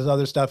 you know, this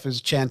other stuff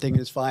is chanting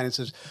is fine. It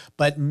says,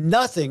 but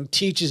nothing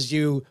teaches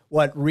you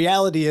what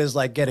reality is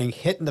like getting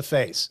hit in the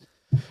face,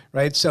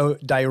 right? So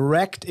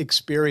direct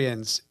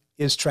experience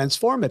is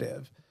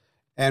transformative.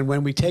 And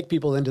when we take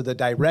people into the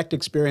direct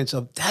experience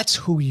of that's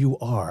who you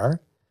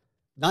are,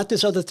 Not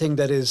this other thing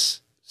that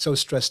is so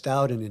stressed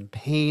out and in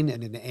pain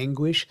and in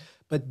anguish,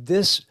 but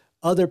this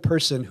other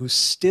person who's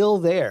still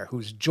there,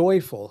 who's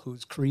joyful,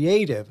 who's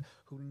creative,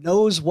 who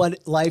knows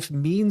what life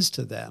means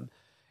to them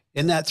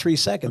in that 3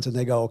 seconds. And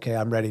they go, okay,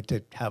 I'm ready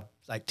to have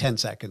like 10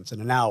 seconds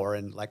and an hour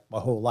and like my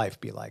whole life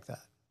be like that.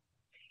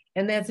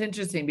 And that's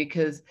interesting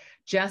because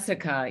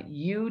Jessica,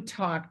 you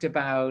talked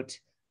about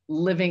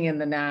living in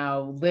the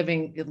now,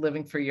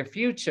 living for your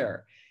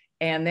future.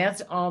 And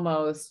that's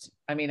almost,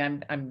 I mean,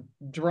 I'm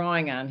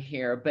drawing on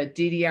here, but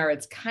DDR,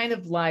 it's kind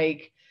of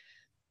like,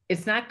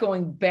 it's not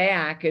going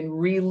back and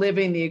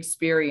reliving the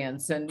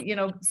experience and, you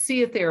know,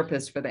 see a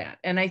therapist for that.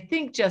 And I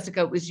think,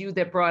 Jessica, it was you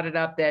that brought it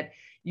up that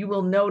you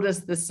will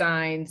notice the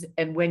signs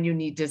and when you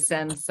need to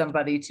send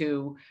somebody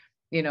to,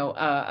 you know,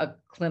 a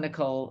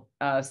clinical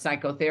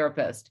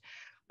psychotherapist.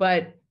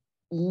 But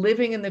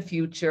living in the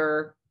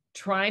future,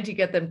 trying to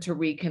get them to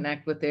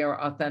reconnect with their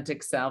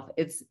authentic self,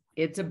 it's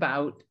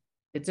about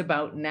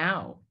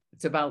now.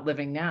 It's about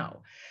living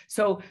now.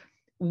 So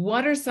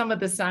what are some of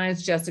the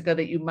signs, Jessica,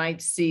 that you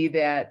might see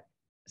that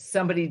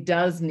somebody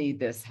does need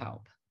this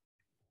help?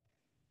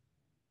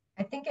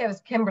 I think it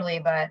was Kimberly,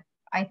 but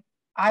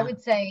I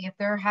would say if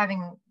they're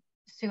having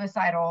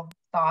suicidal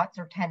thoughts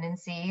or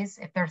tendencies,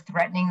 if they're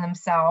threatening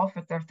themselves,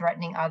 if they're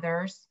threatening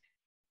others,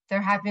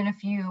 there have been a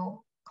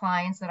few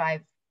clients that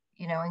I've,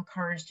 you know,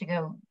 encouraged to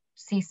go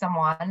see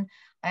someone.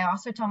 I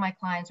also tell my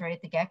clients right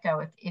at the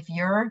get-go, if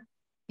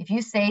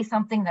you say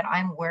something that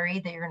I'm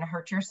worried that you're going to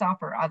hurt yourself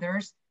or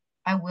others,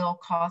 I will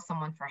call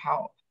someone for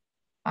help.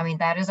 I mean,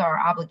 that is our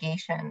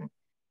obligation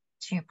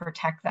to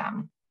protect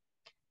them.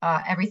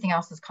 Everything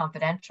else is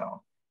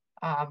confidential.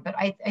 But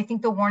I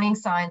think the warning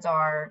signs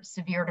are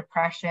severe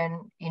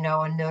depression, you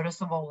know, a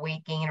noticeable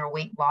weight gain or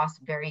weight loss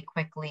very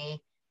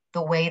quickly.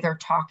 The way they're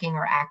talking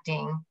or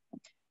acting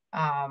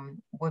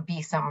would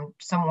be some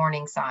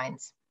warning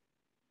signs.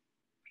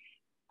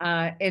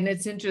 And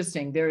it's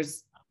interesting.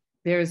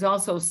 There's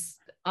also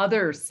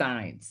other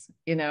signs,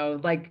 you know,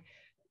 like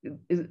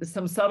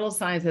some subtle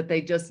signs that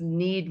they just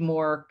need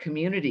more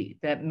community,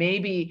 that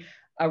maybe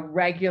a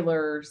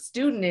regular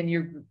student in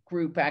your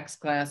group X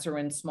class or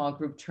in small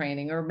group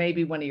training, or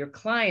maybe one of your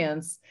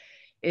clients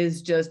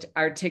is just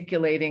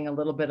articulating a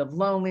little bit of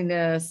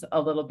loneliness, a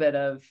little bit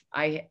of,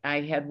 I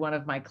had one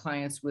of my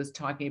clients was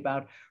talking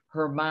about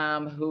her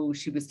mom who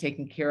she was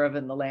taking care of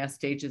in the last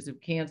stages of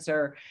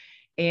cancer.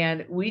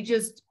 And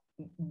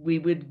we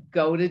would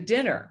go to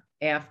dinner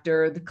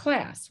after the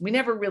class. We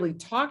never really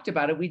talked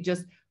about it. We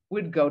just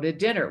would go to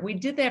dinner. We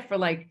did that for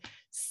like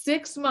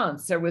 6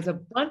 months. There was a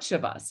bunch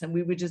of us and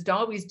we would just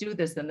always do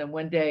this. And then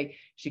one day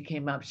she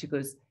came up, she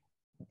goes,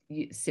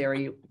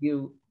 Sara,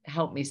 you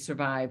helped me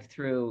survive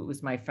through, it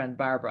was my friend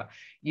Barbara.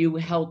 You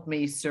helped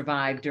me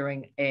survive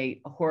during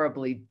a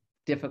horribly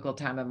difficult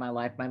time in my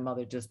life. My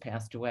mother just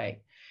passed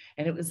away.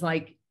 And it was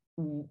like,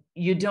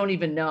 you don't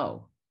even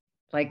know,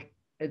 like,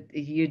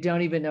 you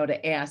don't even know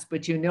to ask,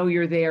 but you know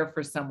you're there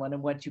for someone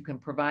and what you can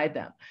provide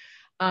them.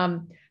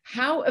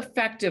 How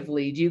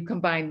effectively do you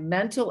combine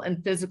mental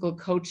and physical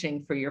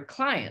coaching for your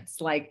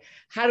clients? Like,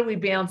 how do we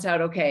balance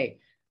out, okay,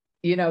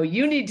 you know,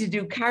 you need to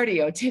do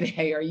cardio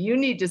today, or you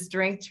need to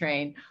strength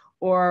train,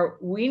 or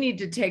we need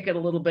to take it a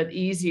little bit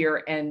easier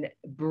and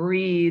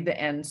breathe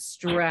and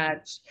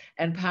stretch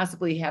and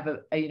possibly have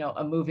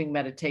a moving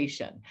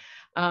meditation.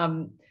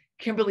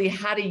 Kimberly,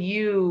 how do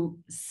you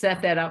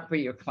set that up for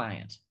your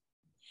client?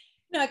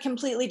 No, it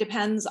completely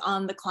depends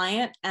on the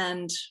client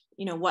and,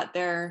 you know, what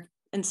their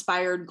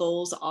inspired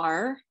goals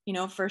are. You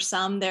know, for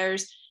some,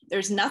 there's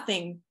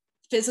nothing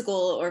physical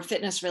or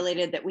fitness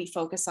related that we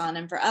focus on.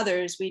 And for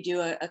others, we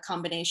do a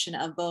combination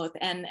of both.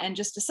 And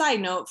just a side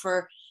note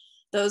for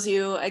those of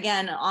you,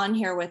 again, on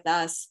here with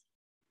us,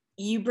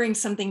 you bring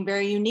something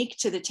very unique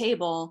to the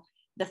table.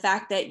 The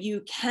fact that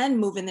you can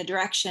move in the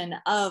direction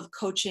of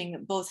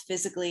coaching both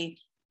physically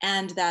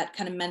and that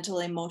kind of mental,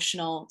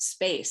 emotional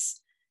space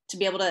to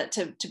be able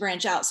to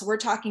branch out. So we're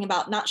talking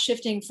about not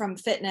shifting from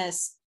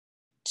fitness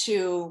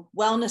to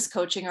wellness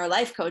coaching or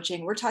life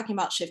coaching. We're talking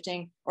about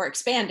shifting or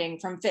expanding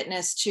from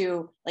fitness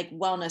to like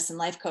wellness and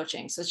life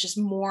coaching. So it's just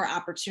more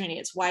opportunity.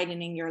 It's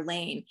widening your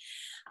lane.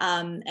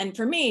 And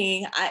for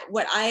me,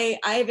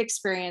 I've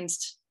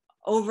experienced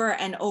over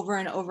and over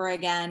and over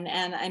again,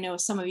 and I know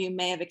some of you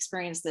may have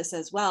experienced this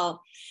as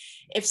well.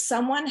 If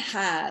someone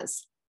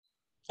has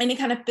any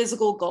kind of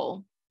physical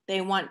goal, they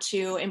want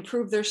to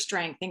improve their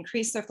strength,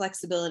 increase their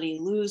flexibility,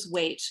 lose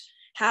weight,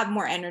 have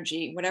more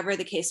energy, whatever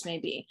the case may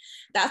be.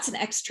 That's an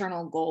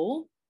external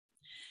goal.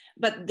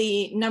 But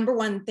the number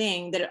one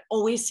thing that it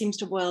always seems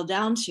to boil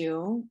down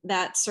to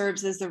that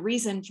serves as the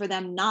reason for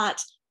them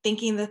not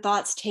thinking the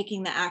thoughts,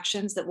 taking the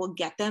actions that will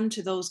get them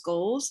to those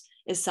goals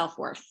is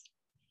self-worth.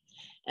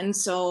 And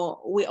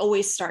so we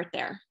always start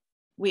there.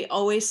 We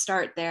always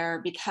start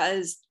there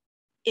because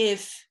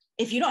if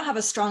you don't have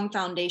a strong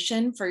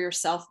foundation for your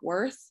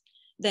self-worth,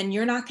 then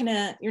you're not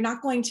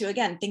going to,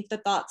 again, think the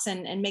thoughts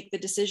and make the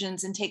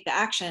decisions and take the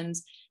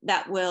actions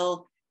that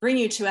will bring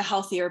you to a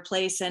healthier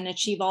place and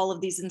achieve all of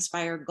these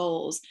inspired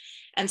goals.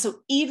 And so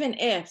even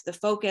if the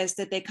focus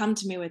that they come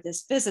to me with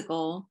is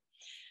physical,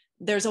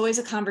 there's always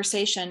a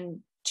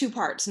conversation, two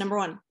parts. Number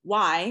one,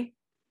 why?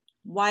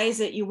 Why is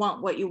it you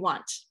want what you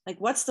want? Like,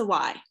 what's the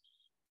why?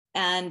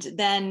 And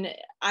then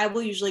I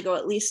will usually go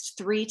at least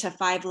 3 to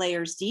 5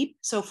 layers deep.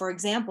 So for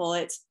example,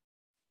 it's,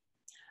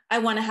 I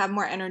want to have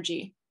more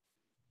energy.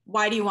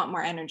 Why do you want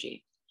more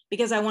energy?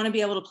 Because I want to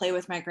be able to play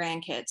with my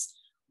grandkids.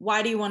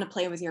 Why do you want to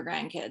play with your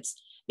grandkids?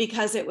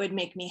 Because it would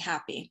make me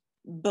happy.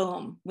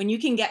 Boom. When you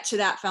can get to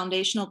that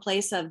foundational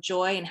place of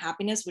joy and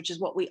happiness, which is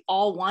what we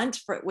all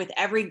want with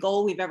every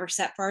goal we've ever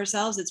set for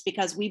ourselves, it's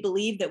because we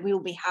believe that we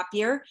will be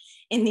happier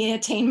in the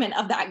attainment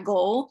of that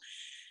goal.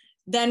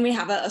 Then we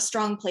have a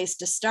strong place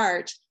to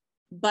start.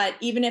 But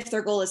even if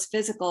their goal is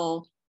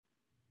physical,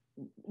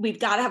 we've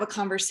got to have a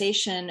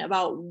conversation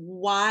about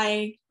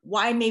why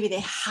maybe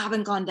they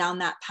haven't gone down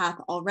that path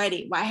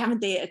already. Why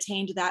haven't they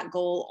attained that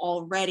goal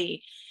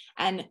already?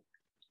 And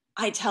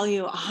I tell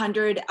you,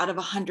 100 out of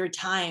 100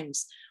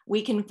 times,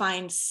 we can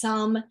find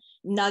some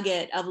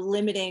nugget of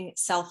limiting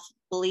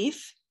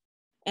self-belief.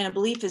 And a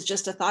belief is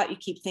just a thought you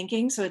keep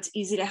thinking. So it's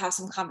easy to have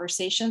some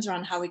conversations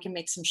around how we can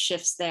make some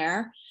shifts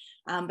there.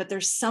 But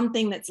there's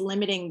something that's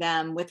limiting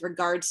them with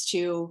regards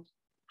to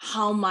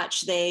how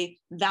much they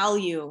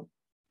value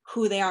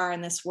who they are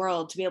in this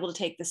world to be able to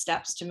take the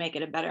steps to make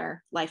it a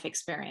better life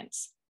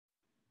experience.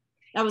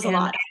 That was a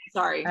lot.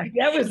 Sorry.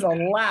 That was a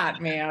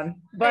lot, man.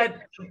 But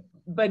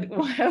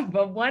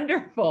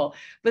wonderful.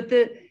 But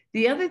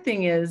the other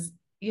thing is,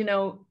 you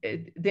know,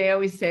 they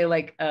always say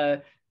like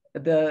a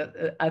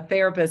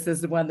therapist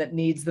is the one that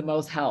needs the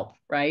most help,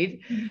 right?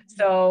 Mm-hmm.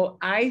 So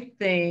I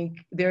think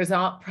there's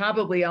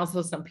probably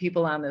also some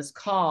people on this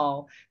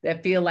call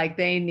that feel like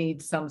they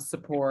need some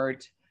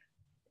support.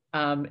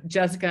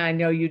 Jessica, I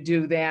know you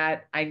do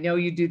that. I know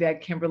you do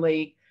that,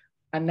 Kimberly.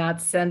 I'm not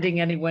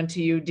sending anyone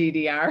to you,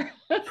 DDR.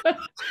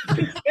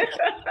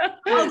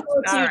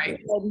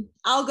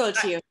 I'll go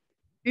to you.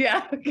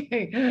 Yeah,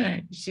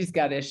 okay. She's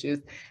got issues.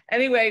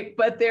 Anyway,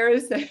 but there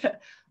is,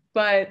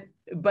 but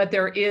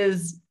there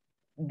is,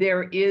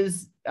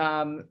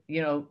 you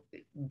know,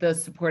 the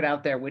support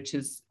out there, which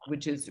is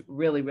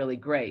really, really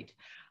great.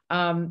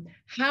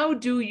 How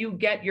do you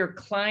get your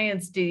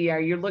clients,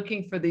 DDR? You're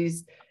looking for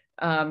these,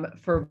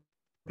 for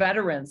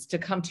veterans to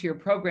come to your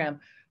program.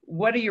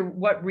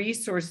 What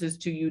resources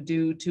do you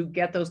do to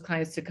get those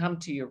clients to come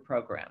to your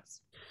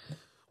programs?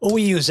 Well,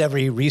 we use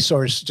every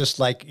resource just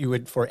like you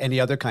would for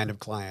any other kind of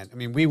client. I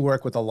mean, we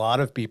work with a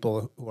lot of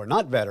people who are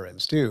not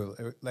veterans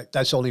too. Like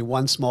that's only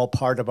one small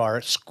part of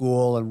our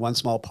school and one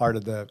small part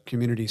of the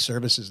community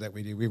services that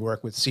we do. We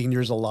work with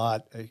seniors a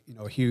lot. You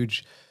know, a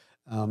huge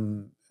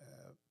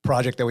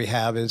project that we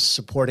have is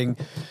supporting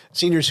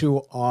seniors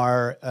who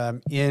are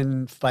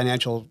in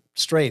financial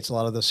straits. A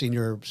lot of the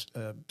senior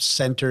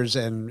centers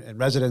and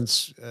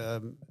residence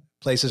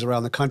places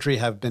around the country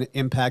have been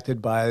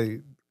impacted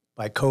by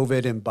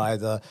COVID and by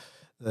the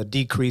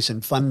decrease in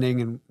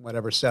funding and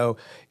whatever. So,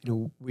 you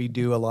know, we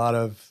do a lot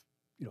of,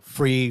 you know,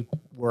 free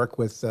work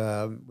with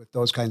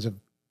those kinds of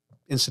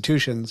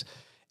institutions.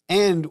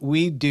 And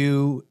we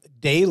do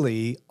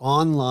daily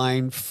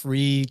online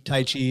free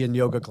Tai Chi and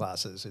yoga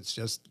classes. It's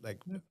just like,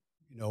 you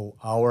know,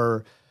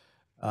 our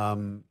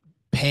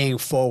paying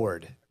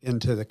forward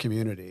into the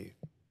community.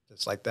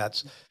 It's like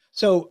that's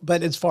so,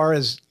 but as far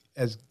as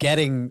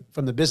getting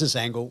from the business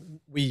angle,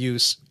 we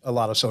use a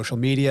lot of social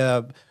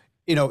media.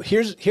 You know,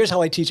 here's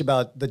how I teach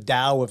about the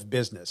Tao of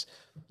business.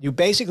 You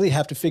basically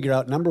have to figure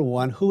out, number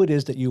one, who it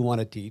is that you want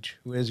to teach,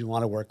 who it is you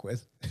want to work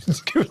with.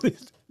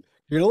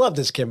 You're going to love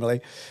this,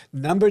 Kimberly.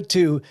 Number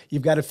two,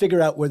 you've got to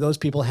figure out where those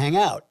people hang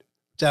out.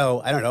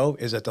 So I don't know,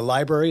 is it the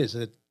library? Is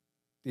it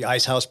the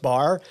Ice House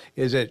Bar?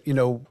 Is it, you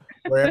know,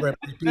 wherever it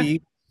might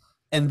be?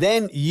 And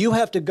then you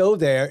have to go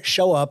there,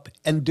 show up,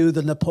 and do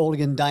the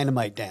Napoleon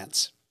Dynamite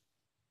dance.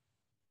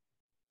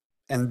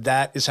 And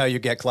that is how you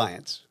get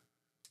clients.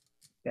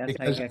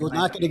 Because you're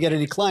not going to get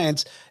any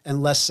clients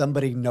unless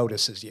somebody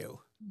notices you.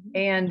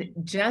 And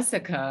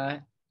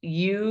Jessica,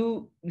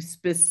 you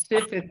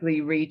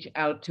specifically reach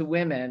out to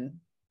women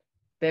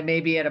that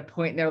may be at a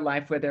point in their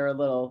life where they're a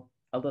little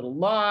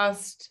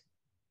lost.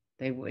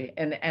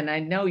 And I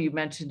know you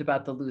mentioned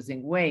about the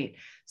losing weight.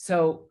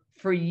 So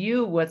for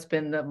you, what's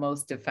been the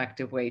most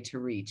effective way to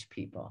reach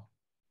people?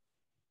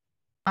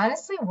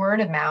 Honestly,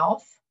 word of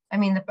mouth. I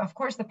mean, of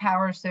course, the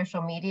power of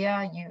social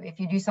media. If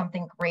you do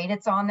something great,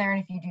 it's on there.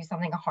 And if you do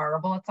something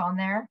horrible, it's on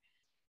there.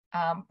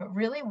 But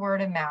really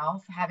word of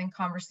mouth, having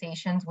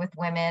conversations with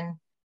women,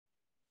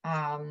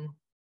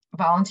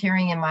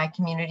 volunteering in my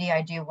community.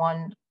 I do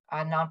one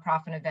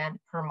nonprofit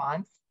event per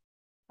month.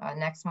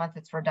 Next month,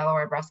 it's for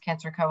Delaware Breast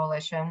Cancer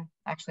Coalition,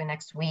 actually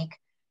next week.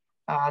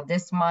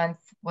 This month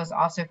was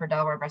also for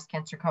Delaware Breast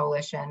Cancer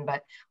Coalition,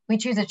 but we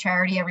choose a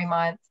charity every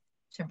month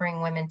to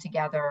bring women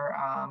together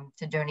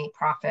to donate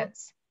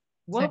profits.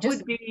 What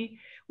would be,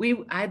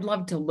 I'd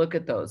love to look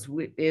at those.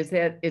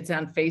 It's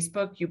on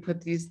Facebook? You put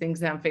these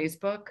things on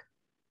Facebook?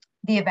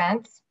 The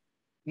events?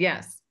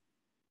 Yes.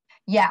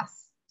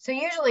 Yes. So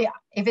usually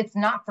if it's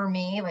not for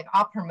me, like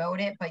I'll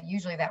promote it, but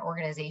usually that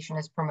organization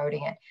is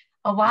promoting it.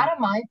 A lot of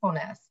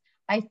mindfulness.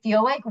 I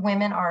feel like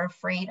women are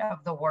afraid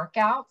of the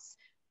workouts,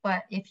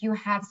 but if you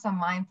have some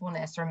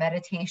mindfulness or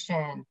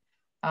meditation,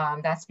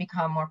 that's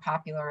become more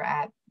popular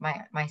at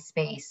my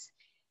space,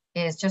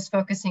 is just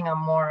focusing on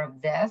more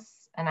of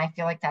this. And I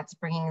feel like that's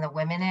bringing the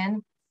women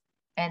in,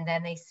 and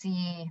then they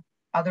see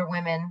other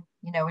women,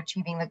 you know,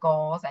 achieving the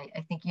goals.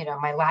 I think, you know,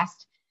 my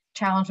last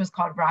challenge was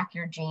called Rock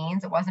Your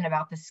Jeans. It wasn't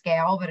about the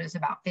scale, but it was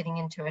about fitting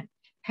into a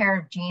pair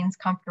of jeans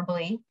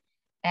comfortably.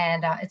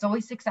 And it's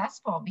always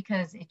successful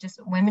because it just,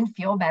 women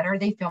feel better.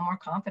 They feel more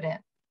confident.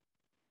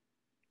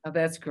 Oh,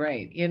 that's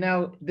great. You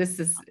know, this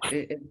is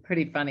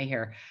pretty funny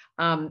here.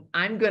 I'm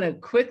going to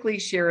quickly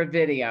share a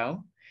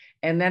video,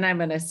 and then I'm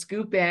going to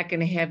scoop back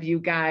and have you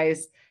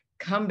guys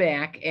come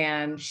back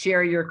and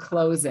share your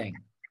closing.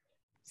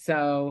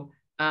 So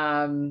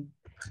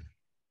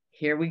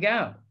here we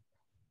go.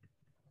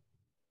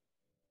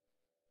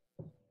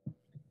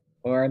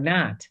 Or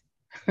not.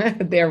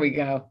 There we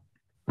go.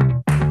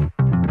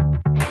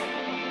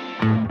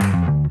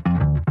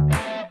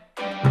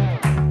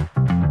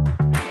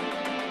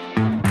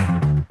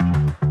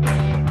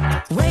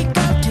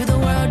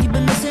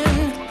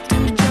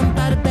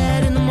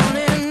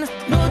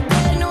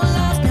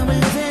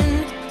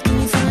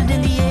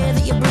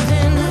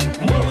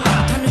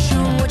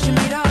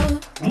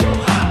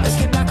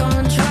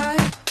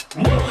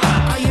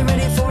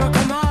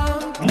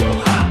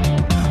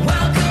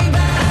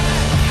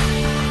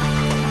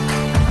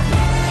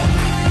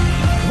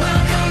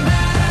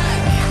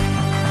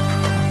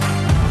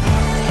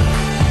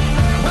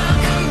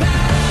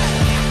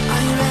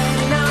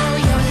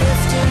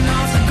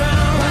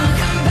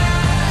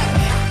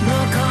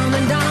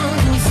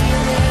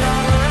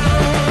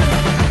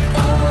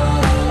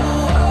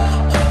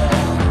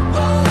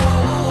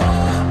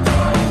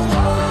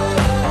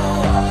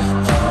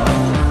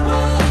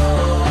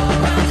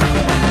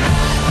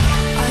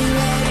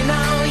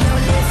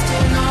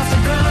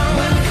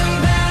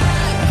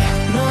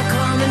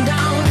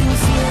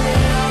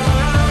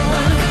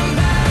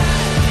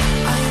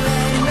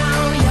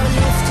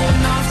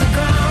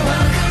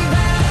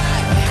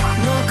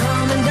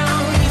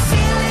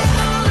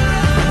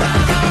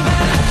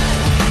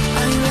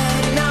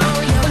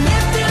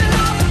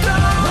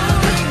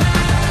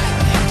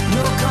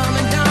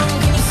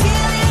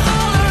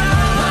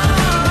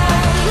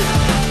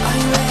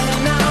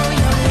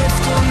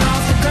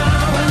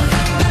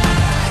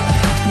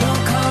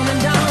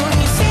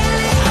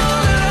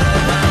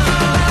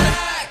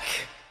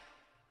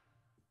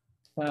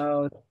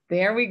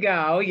 There we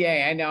go.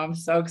 Yay. I know. I'm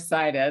so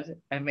excited.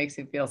 It makes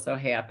me feel so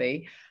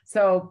happy.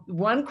 So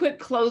one quick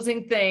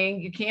closing thing.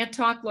 You can't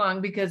talk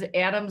long because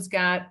Adam's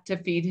got to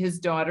feed his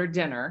daughter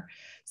dinner.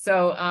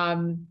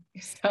 So,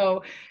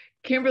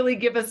 Kimberly,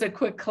 give us a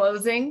quick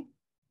closing.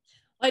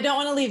 I don't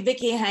want to leave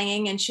Vicki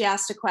hanging, and she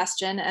asked a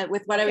question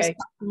with what I was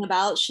talking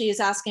about. She is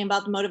asking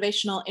about the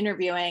motivational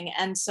interviewing.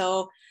 And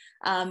so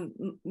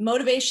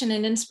motivation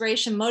and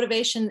inspiration,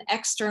 motivation,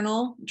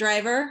 external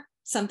driver,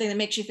 something that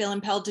makes you feel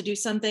impelled to do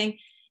something,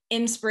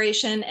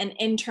 inspiration and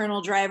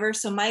internal driver.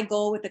 So my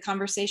goal with the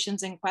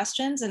conversations and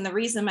questions, and the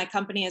reason my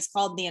company is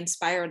called The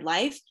Inspired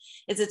Life,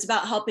 is it's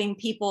about helping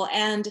people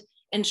and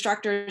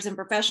instructors and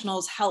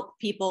professionals help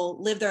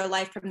people live their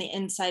life from the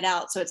inside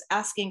out. So it's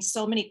asking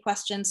so many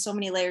questions, so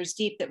many layers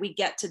deep, that we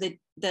get to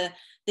the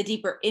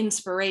deeper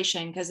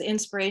inspiration, because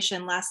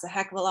inspiration lasts a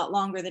heck of a lot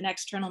longer than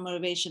external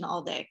motivation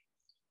all day.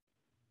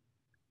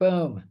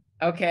 Boom.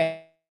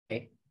 Okay.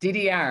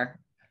 DDR.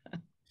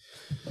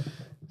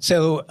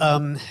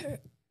 So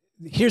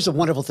here's a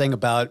wonderful thing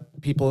about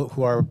people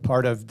who are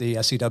part of the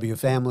SCW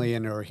family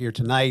and are here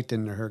tonight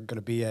and are going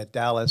to be at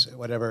Dallas,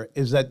 whatever,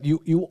 is that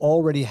you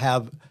already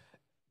have,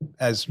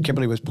 as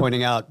Kimberly was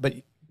pointing out, but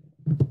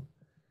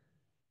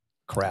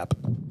crap.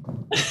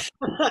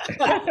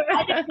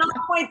 I did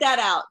not point that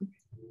out.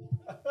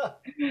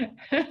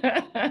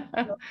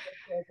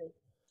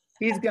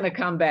 He's going to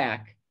come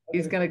back.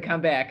 He's going to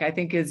come back. I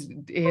think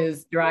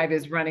his drive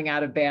is running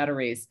out of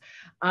batteries.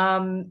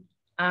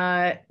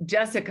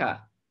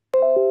 Jessica.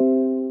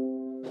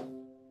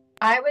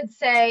 I would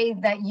say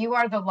that you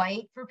are the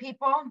light for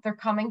people. They're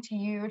coming to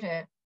you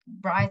to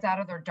rise out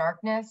of their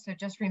darkness. So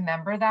just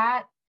remember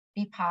that.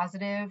 Be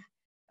positive.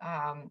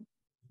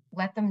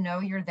 Let them know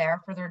you're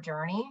there for their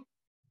journey.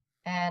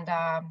 And,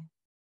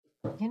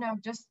 you know,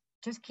 just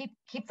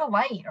keep the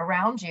light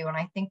around you. And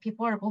I think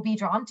people will be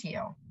drawn to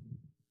you.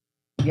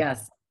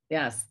 Yes,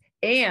 yes.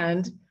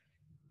 And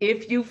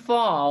if you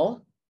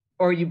fall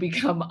or you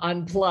become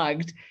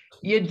unplugged,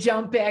 you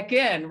jump back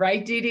in,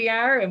 right,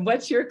 DDR? And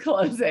what's your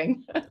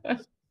closing?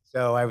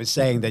 So I was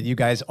saying that you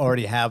guys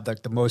already have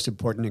the most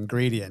important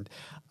ingredient.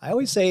 I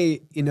always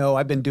say, you know,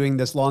 I've been doing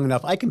this long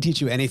enough. I can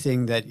teach you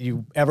anything that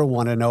you ever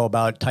want to know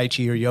about Tai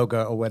Chi or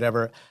yoga or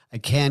whatever. I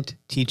can't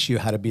teach you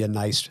how to be a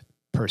nice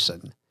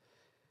person.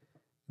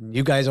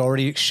 You guys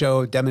already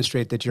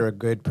demonstrate that you're a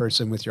good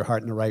person with your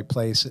heart in the right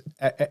place.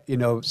 You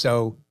know,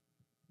 so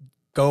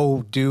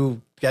go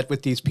get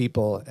with these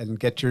people and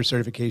get your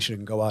certification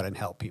and go out and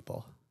help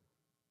people.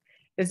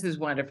 This is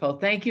wonderful.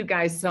 Thank you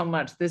guys so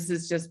much. This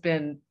has just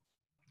been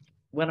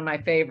one of my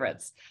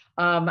favorites.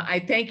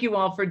 I thank you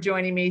all for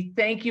joining me.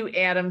 Thank you,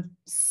 Adam,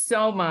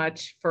 so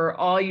much for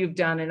all you've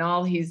done and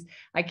all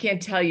I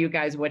can't tell you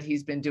guys what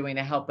he's been doing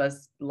to help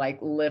us like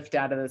lift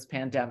out of this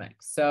pandemic.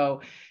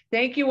 So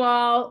thank you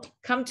all.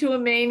 Come to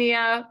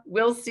Amania.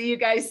 We'll see you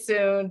guys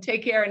soon.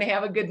 Take care and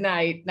have a good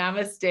night.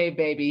 Namaste,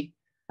 baby.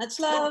 Much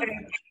love. Okay.